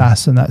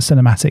gravitas and that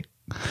cinematic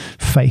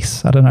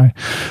face. I don't know.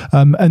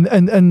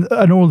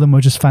 And all of them were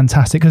just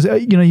fantastic, because,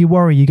 you know, you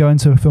worry, you go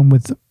into a film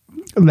with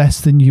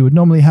less than you would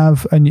normally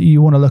have, and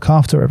you want to look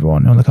after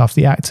everyone, you want to look after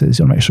the actors,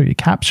 you want to make sure you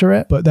capture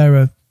it. But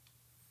everyone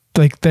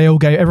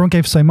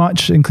gave so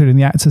much, including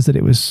the actors, that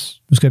it was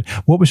good.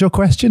 What was your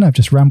question? I've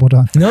just rambled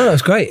on. No, that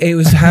was great. It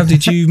was, how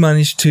did you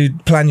manage to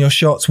plan your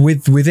shots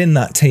within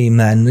that team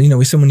then, you know,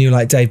 with someone you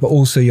like Dave, but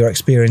also your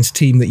experienced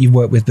team that you've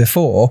worked with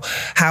before?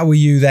 How were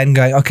you then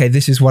going, okay,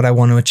 this is what I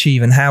want to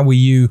achieve, and how were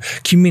you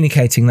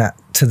communicating that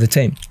to the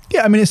team?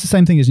 Yeah, I mean, it's the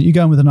same thing, isn't it? You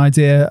go in with an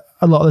idea.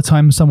 A lot of the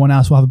time, someone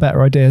else will have a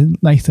better idea.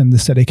 Nathan, the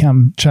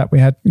Steadicam chap, we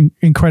had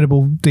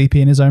incredible DP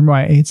in his own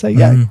right. He'd say,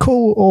 yeah,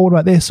 cool, or what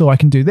about this, or I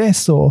can do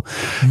this, or,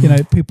 you know,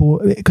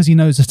 people, because he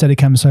knows the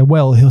Steadicam so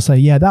well, he'll say,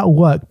 yeah, that'll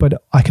work,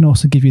 but I can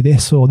also give you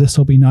this, or this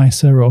will be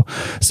nicer, or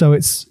so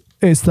it's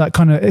that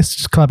kind of, it's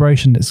just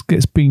collaboration. It's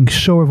being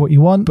sure of what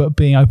you want, but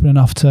being open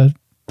enough to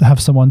have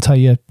someone tell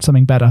you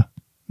something better,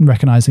 and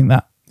recognizing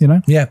that, you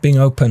know? Yeah, being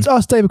open. Let's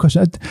ask Dave a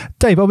question.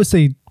 Dave,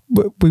 obviously,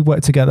 we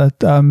work together,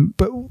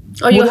 but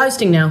you're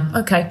hosting now.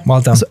 Okay,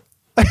 well done.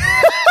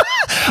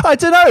 I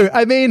don't know.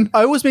 I mean,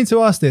 I always mean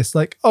to ask this.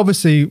 Like,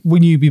 obviously,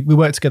 we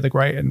worked together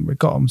great, and we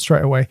got on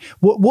straight away.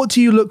 What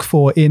do you look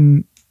for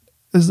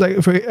as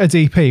like for a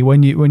DP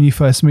when you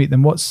first meet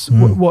them? What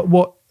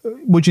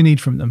would you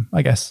need from them,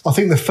 I guess? I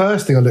think the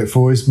first thing I look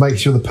for is make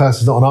sure the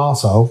person's not an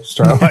arsehole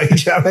straight away. Do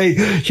you know what I mean?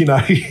 You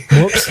know.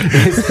 Whoops.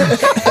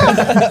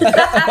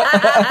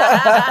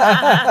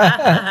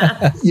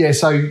 Yeah,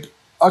 so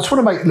I just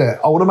want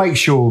to make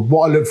sure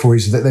what I look for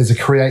is that there's a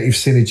creative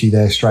synergy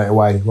there straight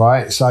away,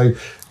 right? So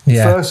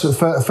first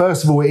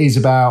of all, it is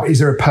about, is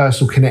there a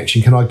personal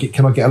connection? Can I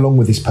get along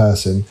with this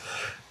person?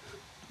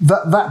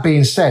 That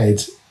being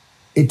said,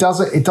 it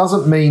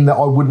doesn't mean that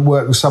I wouldn't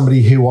work with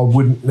somebody who I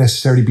wouldn't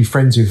necessarily be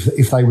friends with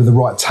if they were the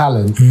right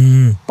talent.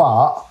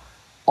 But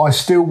I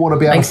still want to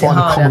be able to find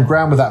a common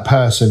ground with that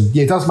person.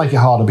 Yeah, it does make it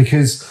harder,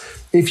 because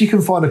if you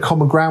can find a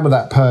common ground with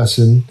that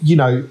person, you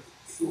know,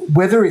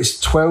 whether it's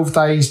 12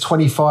 days,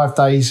 25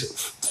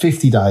 days,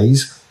 50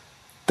 days,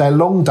 they're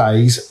long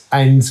days.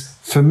 And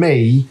for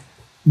me,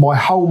 my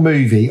whole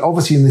movie,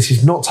 obviously, and this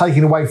is not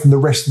taken away from the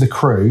rest of the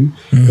crew,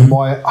 but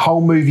my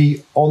whole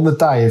movie on the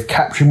day of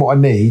capturing what I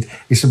need,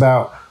 it's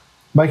about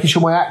making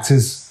sure my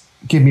actors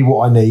give me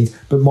what I need,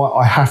 but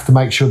I have to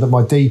make sure that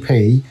my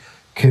DP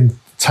can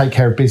take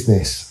care of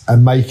business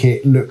and make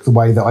it look the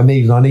way that I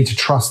need, and I need to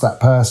trust that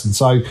person.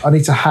 So I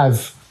need to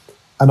have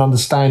an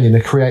understanding,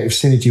 a creative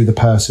synergy with the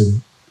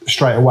person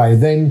straight away.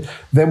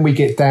 Then we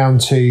get down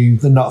to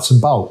the nuts and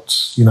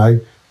bolts. You know,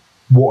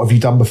 what have you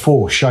done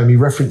before? Show me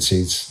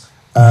references.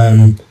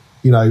 You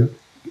know,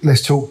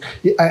 let's talk.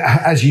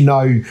 As you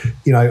know,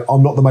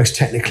 I'm not the most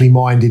technically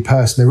minded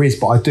person there is,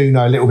 but I do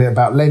know a little bit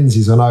about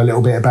lenses. I know a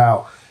little bit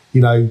about,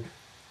 you know,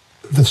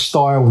 the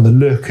style and the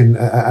look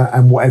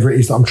and whatever it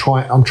is that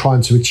I'm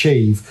trying to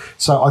achieve.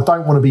 So I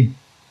don't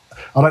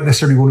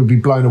necessarily want to be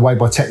blown away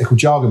by technical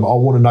jargon, but I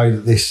want to know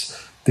that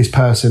this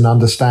person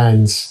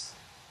understands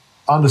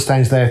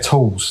their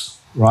tools,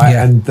 right?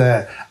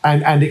 Yeah.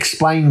 And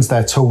explains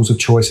their tools of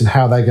choice and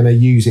how they're going to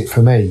use it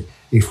for me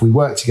if we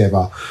work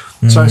together.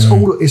 So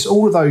it's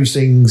all of those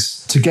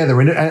things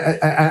together,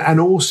 and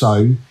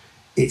also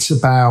it's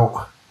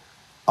about.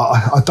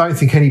 I don't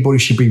think anybody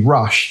should be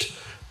rushed,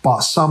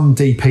 but some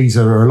DPs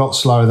are a lot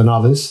slower than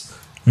others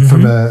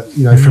from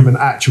from an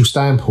actual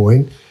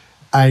standpoint,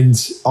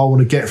 and I want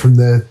to get from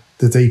the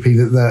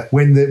DP that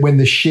when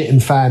the shit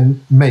and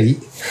fan meet,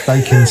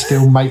 they can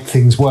still make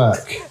things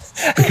work,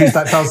 because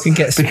that does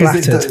get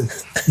splattered.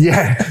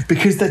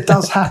 Because that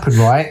does happen,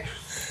 right?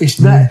 It's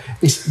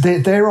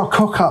that there are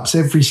cock-ups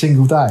every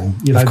single day.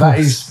 You know, that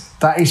is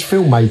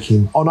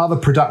filmmaking. On other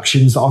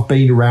productions that I've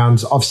been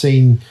around, I've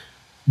seen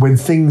when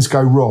things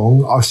go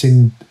wrong, I've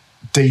seen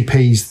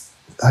DPs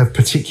have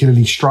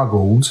particularly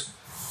struggled,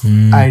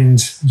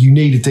 and you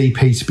need a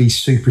DP to be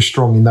super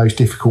strong in those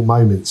difficult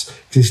moments,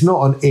 because it's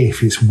not an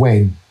if, it's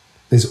when.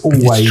 There's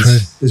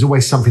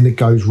always something that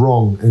goes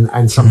wrong,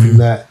 and something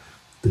that,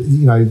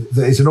 you know,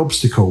 that is an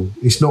obstacle.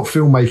 It's not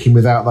filmmaking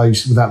without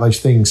those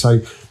things.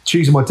 So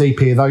choosing my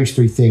DP are those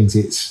three things.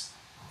 It's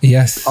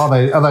are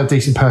they a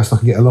decent person I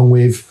can get along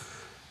with?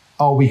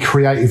 Are we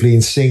creatively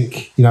in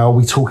sync? You know, are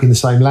we talking the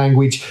same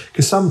language?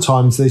 Because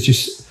sometimes there's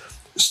just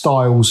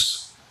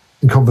styles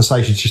and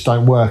conversations just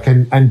don't work.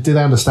 And do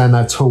they understand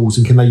their tools,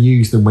 and can they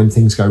use them when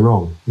things go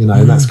wrong? You know,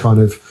 and that's kind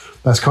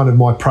of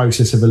my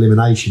process of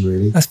elimination,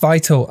 really. That's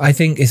vital. I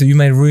think you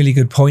made a really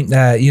good point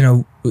there. You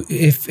know,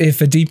 if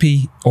a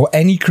DP or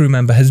any crew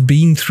member has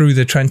been through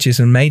the trenches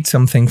and made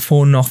something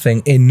for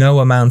nothing in no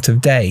amount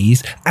of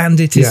days, and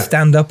it is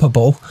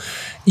stand-upable,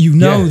 you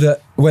know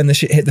that when the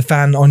shit hit the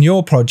fan on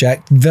your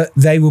project, that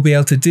they will be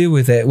able to deal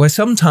with it. Where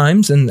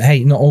sometimes, and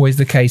hey, not always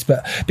the case,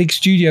 but big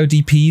studio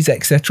DPs,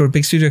 etc.,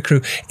 big studio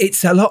crew,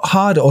 it's a lot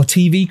harder, or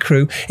TV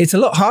crew, it's a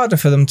lot harder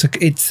for them to,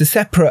 it's a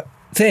separate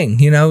thing,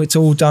 you know, it's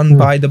all done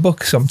by the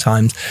book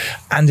sometimes,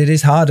 and it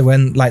is harder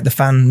when like the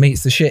fan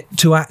meets the shit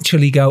to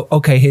actually go,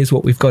 okay, here's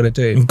what we've got to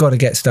do, we've got to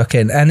get stuck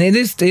in. And it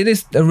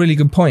is a really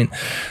good point.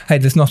 Hey,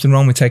 there's nothing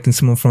wrong with taking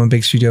someone from a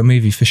big studio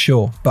movie, for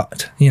sure,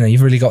 but you know,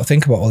 you've really got to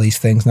think about all these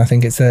things, and I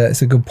think it's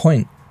a good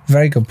point.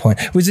 Very good point.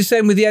 It was the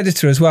same with the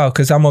editor as well,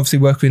 because I'm obviously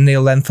working with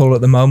Neil Lenthal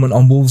at the moment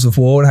on Wolves of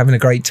War and having a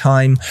great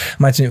time.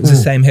 Imagine it was the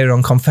same here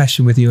on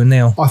Confession with you and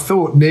Neil. I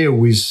thought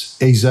Neil is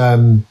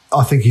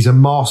I think he's a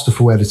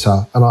masterful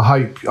editor, and I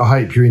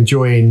hope you're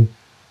enjoying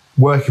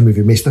working with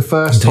him. It's the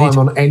first time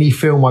on any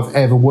film I've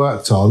ever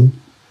worked on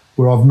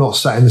where I've not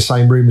sat in the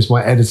same room as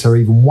my editor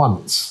even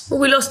once. Well,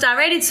 we lost our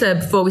editor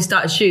before we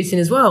started shooting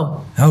as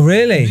well. Oh,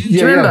 really? Do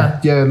you remember?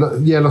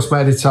 Yeah, lost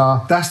my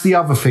editor. That's the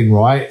other thing,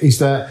 right, is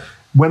that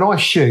when I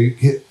shoot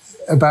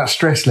about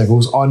stress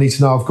levels, I need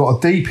to know I've got a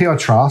DP I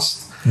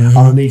trust, and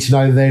I need to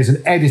know that there's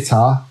an editor.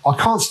 I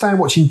can't stand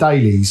watching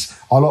dailies.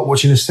 I like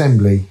watching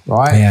assembly,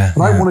 right? Yeah,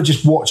 I don't want to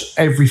just watch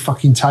every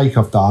fucking take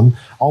I've done.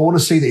 I want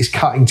to see that it's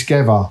cutting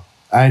together,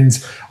 and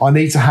I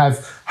need to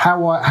have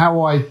how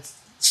I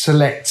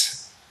select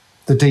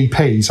the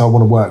DPs I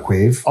want to work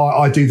with.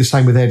 I do the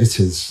same with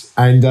editors,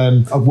 and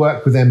I've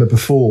worked with Emma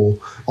before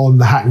on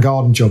the Hatton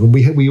Garden job, and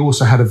we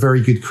also had a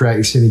very good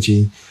creative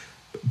synergy.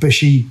 But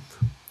she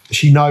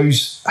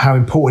knows how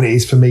important it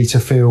is for me to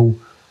feel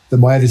that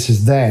my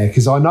editor's there,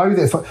 because I know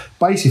that if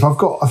I've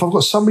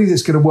got somebody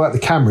that's going to work the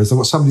cameras, I've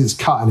got somebody that's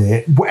cutting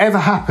it, whatever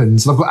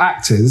happens, and I've got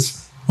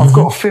actors, I've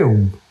got a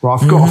film,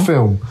 right? I've got a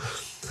film,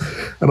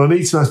 and I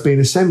need to know it's being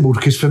assembled,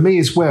 because for me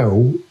as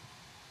well,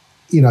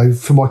 you know,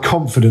 for my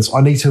confidence,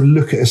 I need to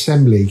look at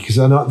assembly, because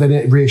then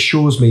it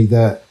reassures me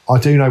that I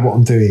do know what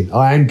I'm doing.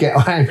 I am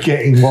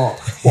getting what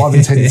I've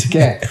intended to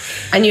get.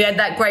 And you had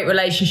that great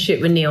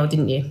relationship with Neil,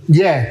 didn't you?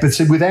 Yeah, but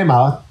so with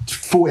Emma,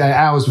 48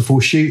 hours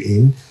before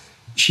shooting,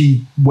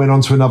 she went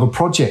on to another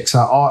project. So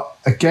I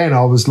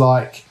was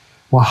like,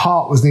 my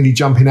heart was nearly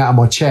jumping out of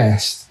my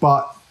chest.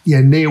 But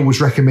yeah, Neil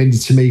was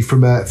recommended to me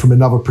from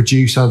another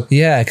producer.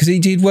 Yeah, because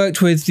he'd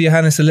worked with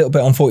Johannes a little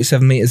bit on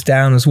 47 Meters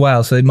Down as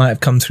well, so they might have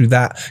come through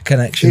that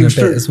connection a bit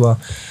as well.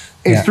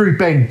 It's through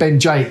Ben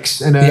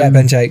Jakes. And,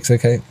 Ben Jakes,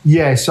 okay.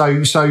 Yeah,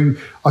 so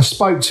I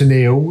spoke to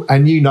Neil,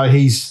 and you know,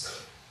 he's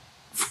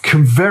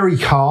very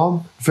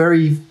calm,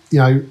 very, you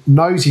know,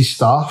 knows his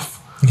stuff.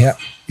 Yeah.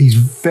 He's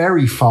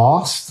very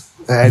fast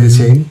at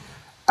editing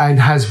and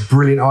has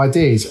brilliant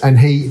ideas. And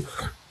he,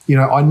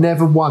 I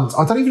never once,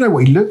 I don't even know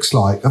what he looks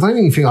like. I don't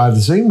even think I had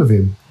a Zoom with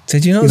him.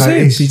 Did you not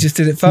Zoom? You just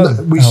did it phone?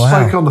 No, we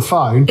spoke on the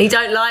phone. He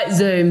don't like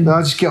Zoom. No,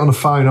 I just get on the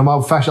phone. I'm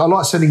old fashioned. I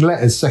like sending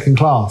letters second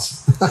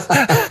class.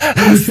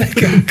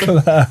 Second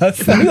class.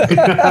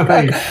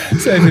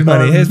 Saving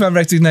money. Here's my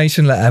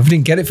resignation letter. We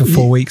didn't get it for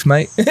 4 weeks,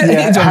 mate.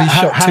 Yeah, He's only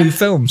shot 2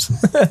 films.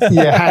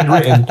 Yeah,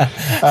 handwritten.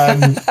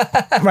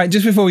 Right,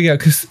 just before we go,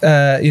 because,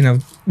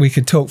 we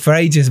could talk for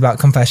ages about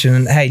Confession.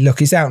 And hey,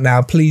 look, it's out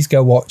now. Please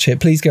go watch it.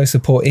 Please go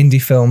support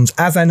indie films.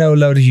 As I know a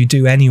load of you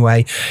do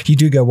anyway, you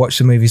do go watch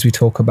the movies we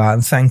talk about.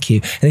 And thank you.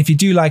 And if you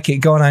do like it,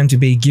 go on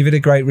IMDb, give it a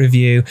great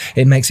review.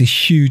 It makes a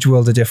huge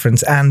world of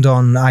difference. And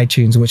on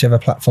iTunes and whichever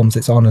platforms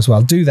it's on as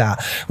well. Do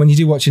that. When you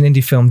do watch an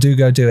indie film, do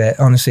go do it.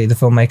 Honestly, the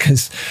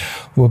filmmakers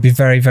will be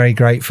very, very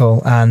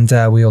grateful. And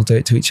we all do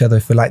it to each other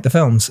if we like the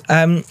films.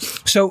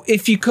 So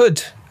if you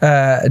could,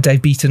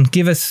 Dave Beton,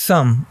 give us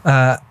some...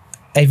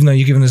 even though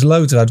you're giving us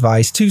loads of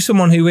advice, to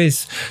someone who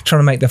is trying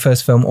to make their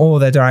first film, or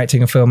they're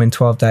directing a film in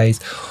 12 days,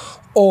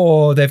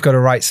 or they've got to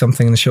write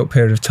something in a short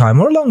period of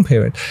time or a long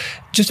period.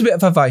 Just a bit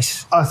of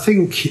advice. I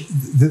think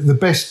the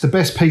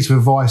best piece of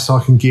advice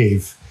I can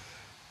give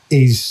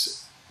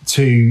is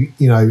to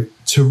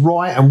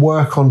write and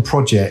work on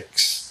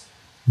projects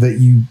that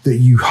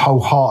you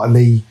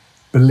wholeheartedly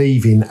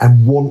believe in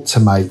and want to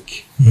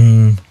make.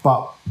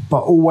 But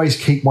always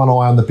keep one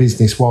eye on the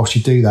business whilst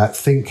you do that.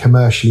 Think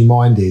commercially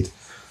minded.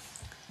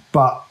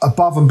 But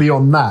above and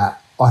beyond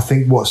that, I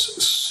think what's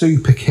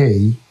super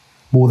key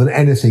more than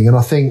anything, and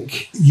I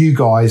think you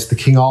guys, the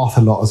King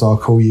Arthur lot, as I'll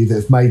call you, that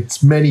have made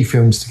many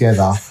films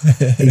together,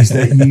 is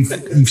that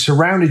you've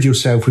surrounded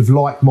yourself with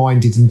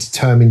like-minded and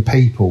determined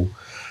people.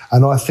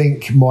 And I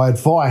think my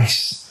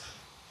advice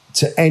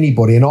to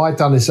anybody, and I've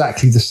done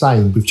exactly the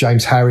same with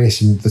James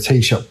Harris and the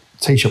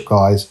T-Shop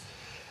guys,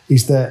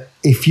 is that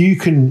if you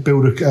can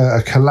build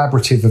a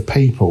collaborative of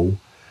people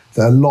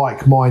that are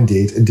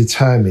like-minded and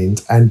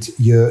determined, and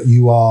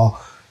you are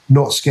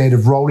not scared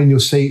of rolling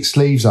your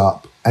sleeves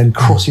up and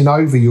crossing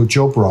over your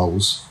job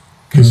roles,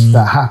 because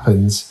that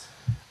happens,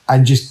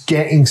 and just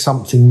getting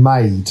something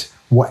made,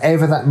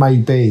 whatever that may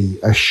be,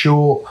 a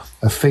short,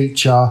 a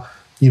feature.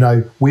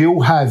 We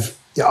all have,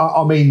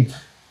 I mean,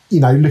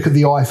 look at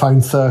the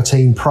iPhone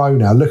 13 Pro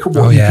now. Look at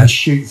what you can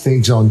shoot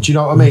things on. Do you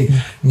know what I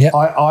mean? Yeah.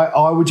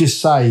 I would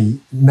just say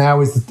now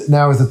is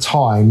the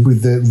time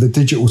with the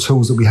digital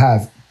tools that we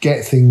have.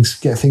 Get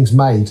things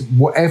made,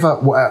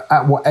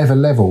 at whatever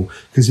level.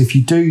 Because if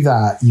you do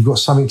that, you've got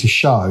something to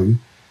show.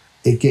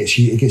 It gets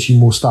you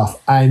more stuff,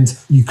 and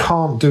you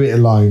can't do it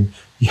alone.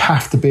 You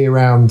have to be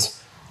around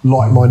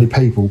like-minded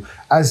people.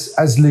 As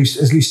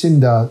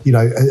Lucinda,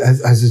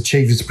 has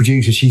achieved as a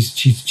producer,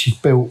 she's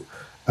built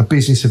a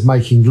business of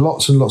making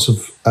lots and lots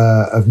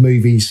of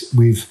movies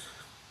with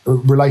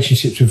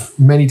relationships with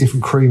many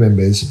different crew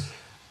members,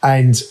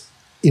 and.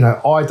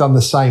 I've done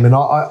the same, and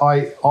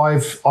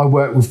I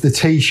work with the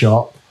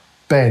T-Shop,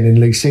 Ben and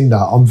Lucinda.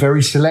 I'm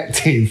very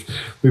selective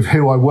with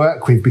who I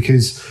work with,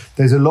 because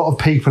there's a lot of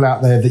people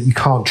out there that you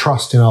can't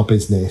trust in our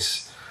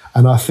business,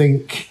 and I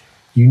think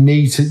you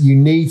need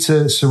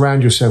to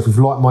surround yourself with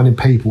like-minded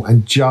people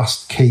and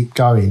just keep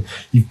going.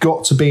 You've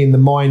got to be in the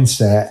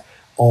mindset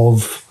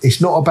of, it's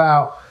not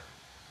about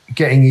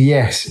getting a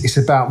yes, it's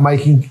about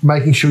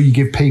making sure you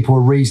give people a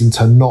reason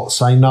to not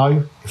say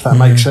no, if that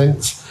makes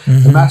sense.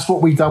 And that's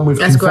what we've done with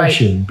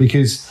Confession, great.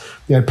 Because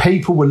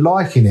people were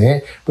liking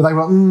it, but they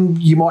were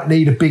like, you might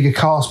need a bigger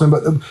cast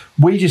member.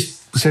 We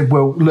just said,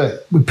 well,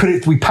 look,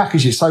 we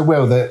package it so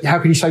well that how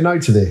can you say no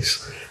to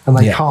this? And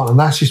they can't, and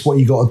that's just what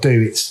you got to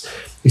do. It's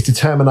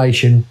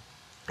determination.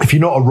 If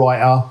you're not a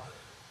writer,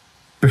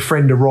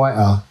 befriend a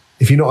writer.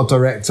 If you're not a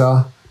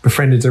director,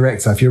 befriend a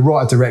director. If you're a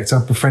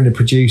writer-director, befriend a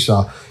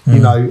producer.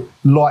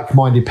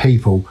 Like-minded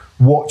people.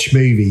 Watch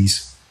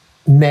movies.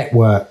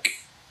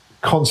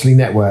 Constantly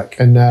network,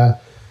 and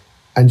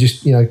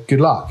just good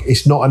luck.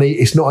 It's not an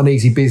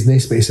easy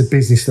business, but it's a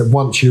business that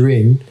once you're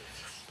in,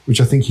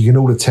 which I think you can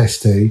all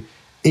attest to,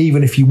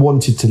 even if you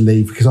wanted to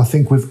leave, because I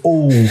think we've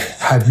all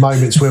had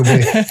moments where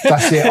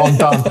that's it, I'm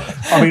done.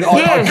 I mean,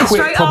 I quit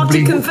straight probably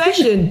after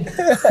Confession.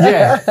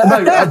 Yeah, no,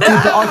 I did.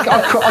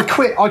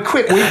 I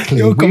quit weekly.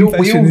 Your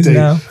we all do.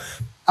 Now.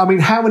 I mean,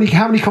 how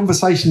many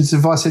conversations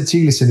have I said to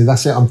you, Lucinda,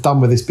 that's it, I'm done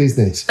with this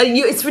business?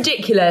 It's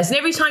ridiculous. And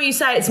every time you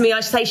say it to me,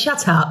 I say,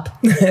 shut up.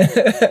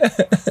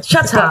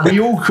 Shut up.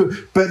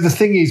 But the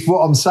thing is, what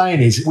I'm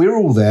saying is, we're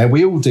all there,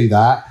 we all do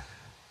that,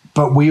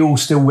 but we all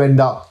still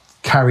end up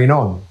carrying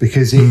on,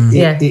 because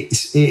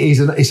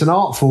it's an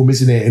art form,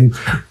 isn't it? And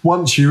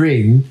once you're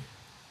in,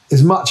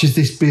 as much as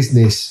this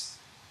business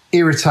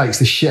irritates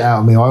the shit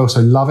out of me, I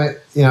also love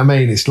it. You know what I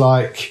mean? It's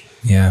like...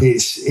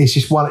 it's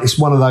just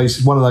one of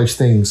those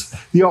things.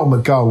 The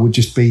ultimate goal would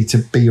just be to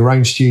be your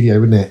own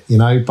studio, wouldn't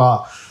it?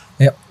 But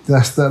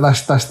that's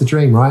the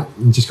dream, right?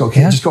 You just got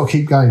to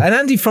keep going. And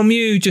Andy, from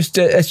you, just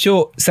a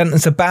short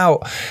sentence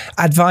about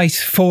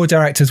advice for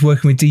directors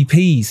working with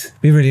DPs.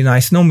 Be really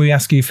nice. Normally we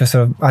ask you for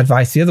sort of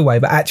advice the other way,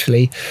 but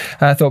actually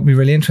I thought it'd be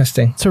really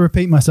interesting. To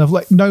repeat myself,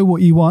 like, know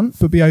what you want,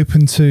 but be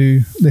open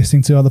to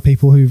listening to other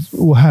people who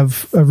will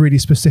have a really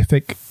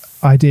specific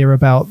idea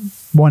about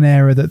one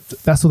area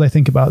that's all they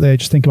think about. They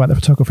just think about the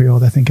photography, or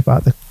they think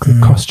about the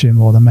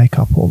costume or the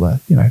makeup, or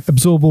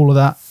absorb all of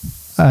that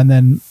and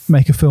then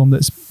make a film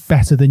that's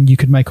better than you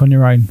could make on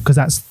your own, because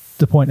that's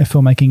the point of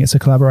filmmaking. It's a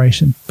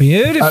collaboration.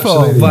 Beautiful.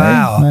 Absolutely.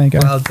 Wow. There you go.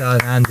 Well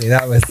done, Andy.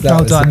 That was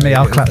Well done, me.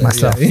 I'll clap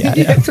myself.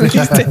 Yeah,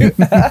 please do.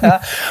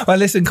 Well,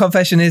 listen,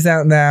 Confession is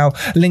out now.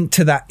 Link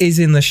to that is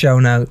in the show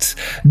notes.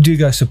 Do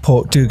go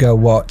support, do go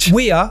watch.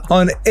 We are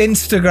on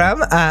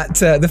Instagram at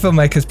the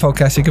Filmmakers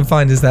Podcast. You can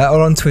find us there,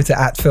 or on Twitter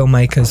at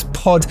Filmmakers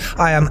Pod.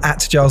 I am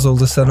at Giles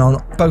Alderson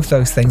on both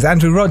those things.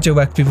 Andrew Rodger,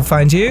 where can people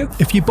find you?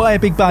 If you buy a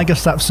big bag of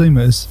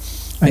Satsumas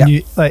and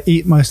you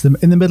eat most of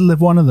them, in the middle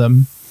of one of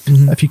them,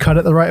 if you cut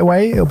it the right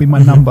way, it'll be my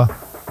number.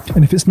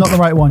 And if it's not the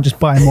right one, just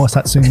buy more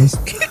Satsumas.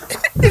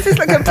 This is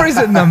like a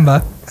prison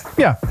number.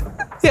 Yeah.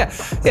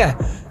 Yeah.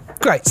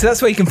 Great. So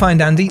that's where you can find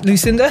Andy.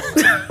 Lucinda?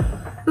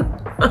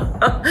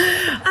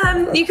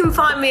 You can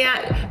find me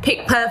at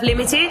Pick Perf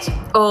Limited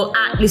or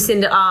at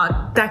Lucinda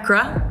R.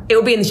 Thakrar. It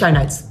will be in the show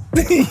notes.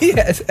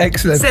 Yes,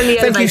 excellent. Send the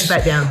elevator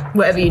back down,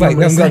 whatever you Wait,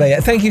 normally I haven't got say. there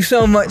yet. Thank you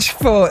so much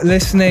for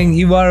listening.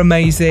 You are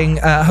amazing.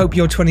 Hope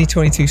your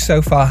 2022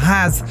 so far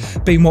has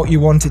been what you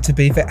want it to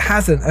be. If it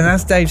hasn't, and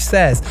as Dave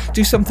says,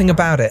 do something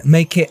about it.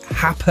 Make it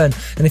happen.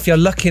 And if you're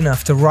lucky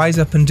enough to rise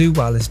up and do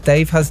well, as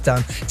Dave has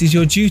done, it is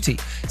your duty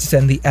to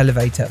send the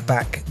elevator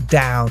back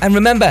down. And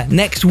remember,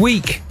 next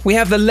week, we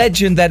have the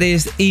legend that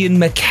is Ian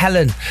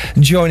McKellen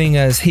joining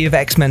us. He of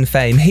X-Men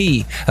fame,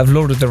 he of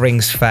Lord of the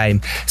Rings fame.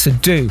 So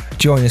do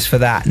join us for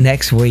that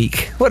next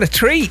week. What a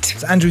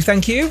treat. Andrew,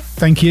 thank you.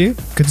 Thank you.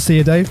 Good to see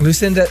you, Dave.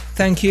 Lucinda,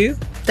 thank you.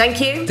 Thank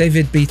you.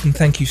 David Beton,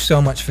 thank you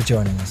so much for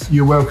joining us.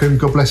 You're welcome.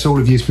 God bless all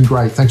of you. It's been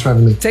great. Thanks for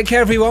having me. Take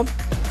care, everyone.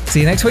 See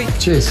you next week.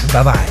 Cheers.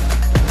 Bye-bye.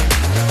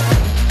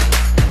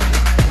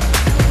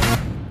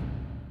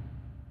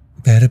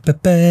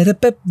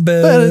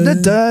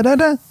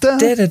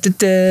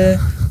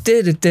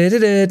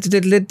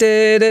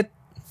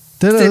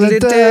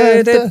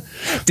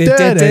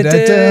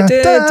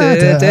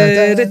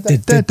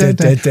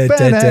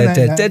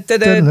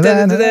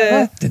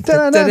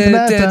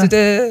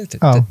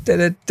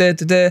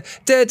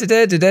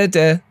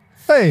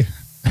 Hey.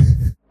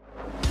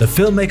 The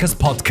Filmmakers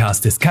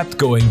Podcast is kept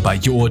going by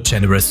your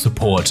generous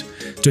support.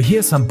 To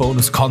hear some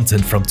bonus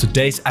content from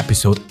today's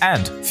episode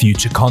and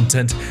future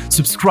content,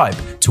 subscribe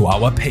to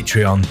our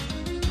Patreon.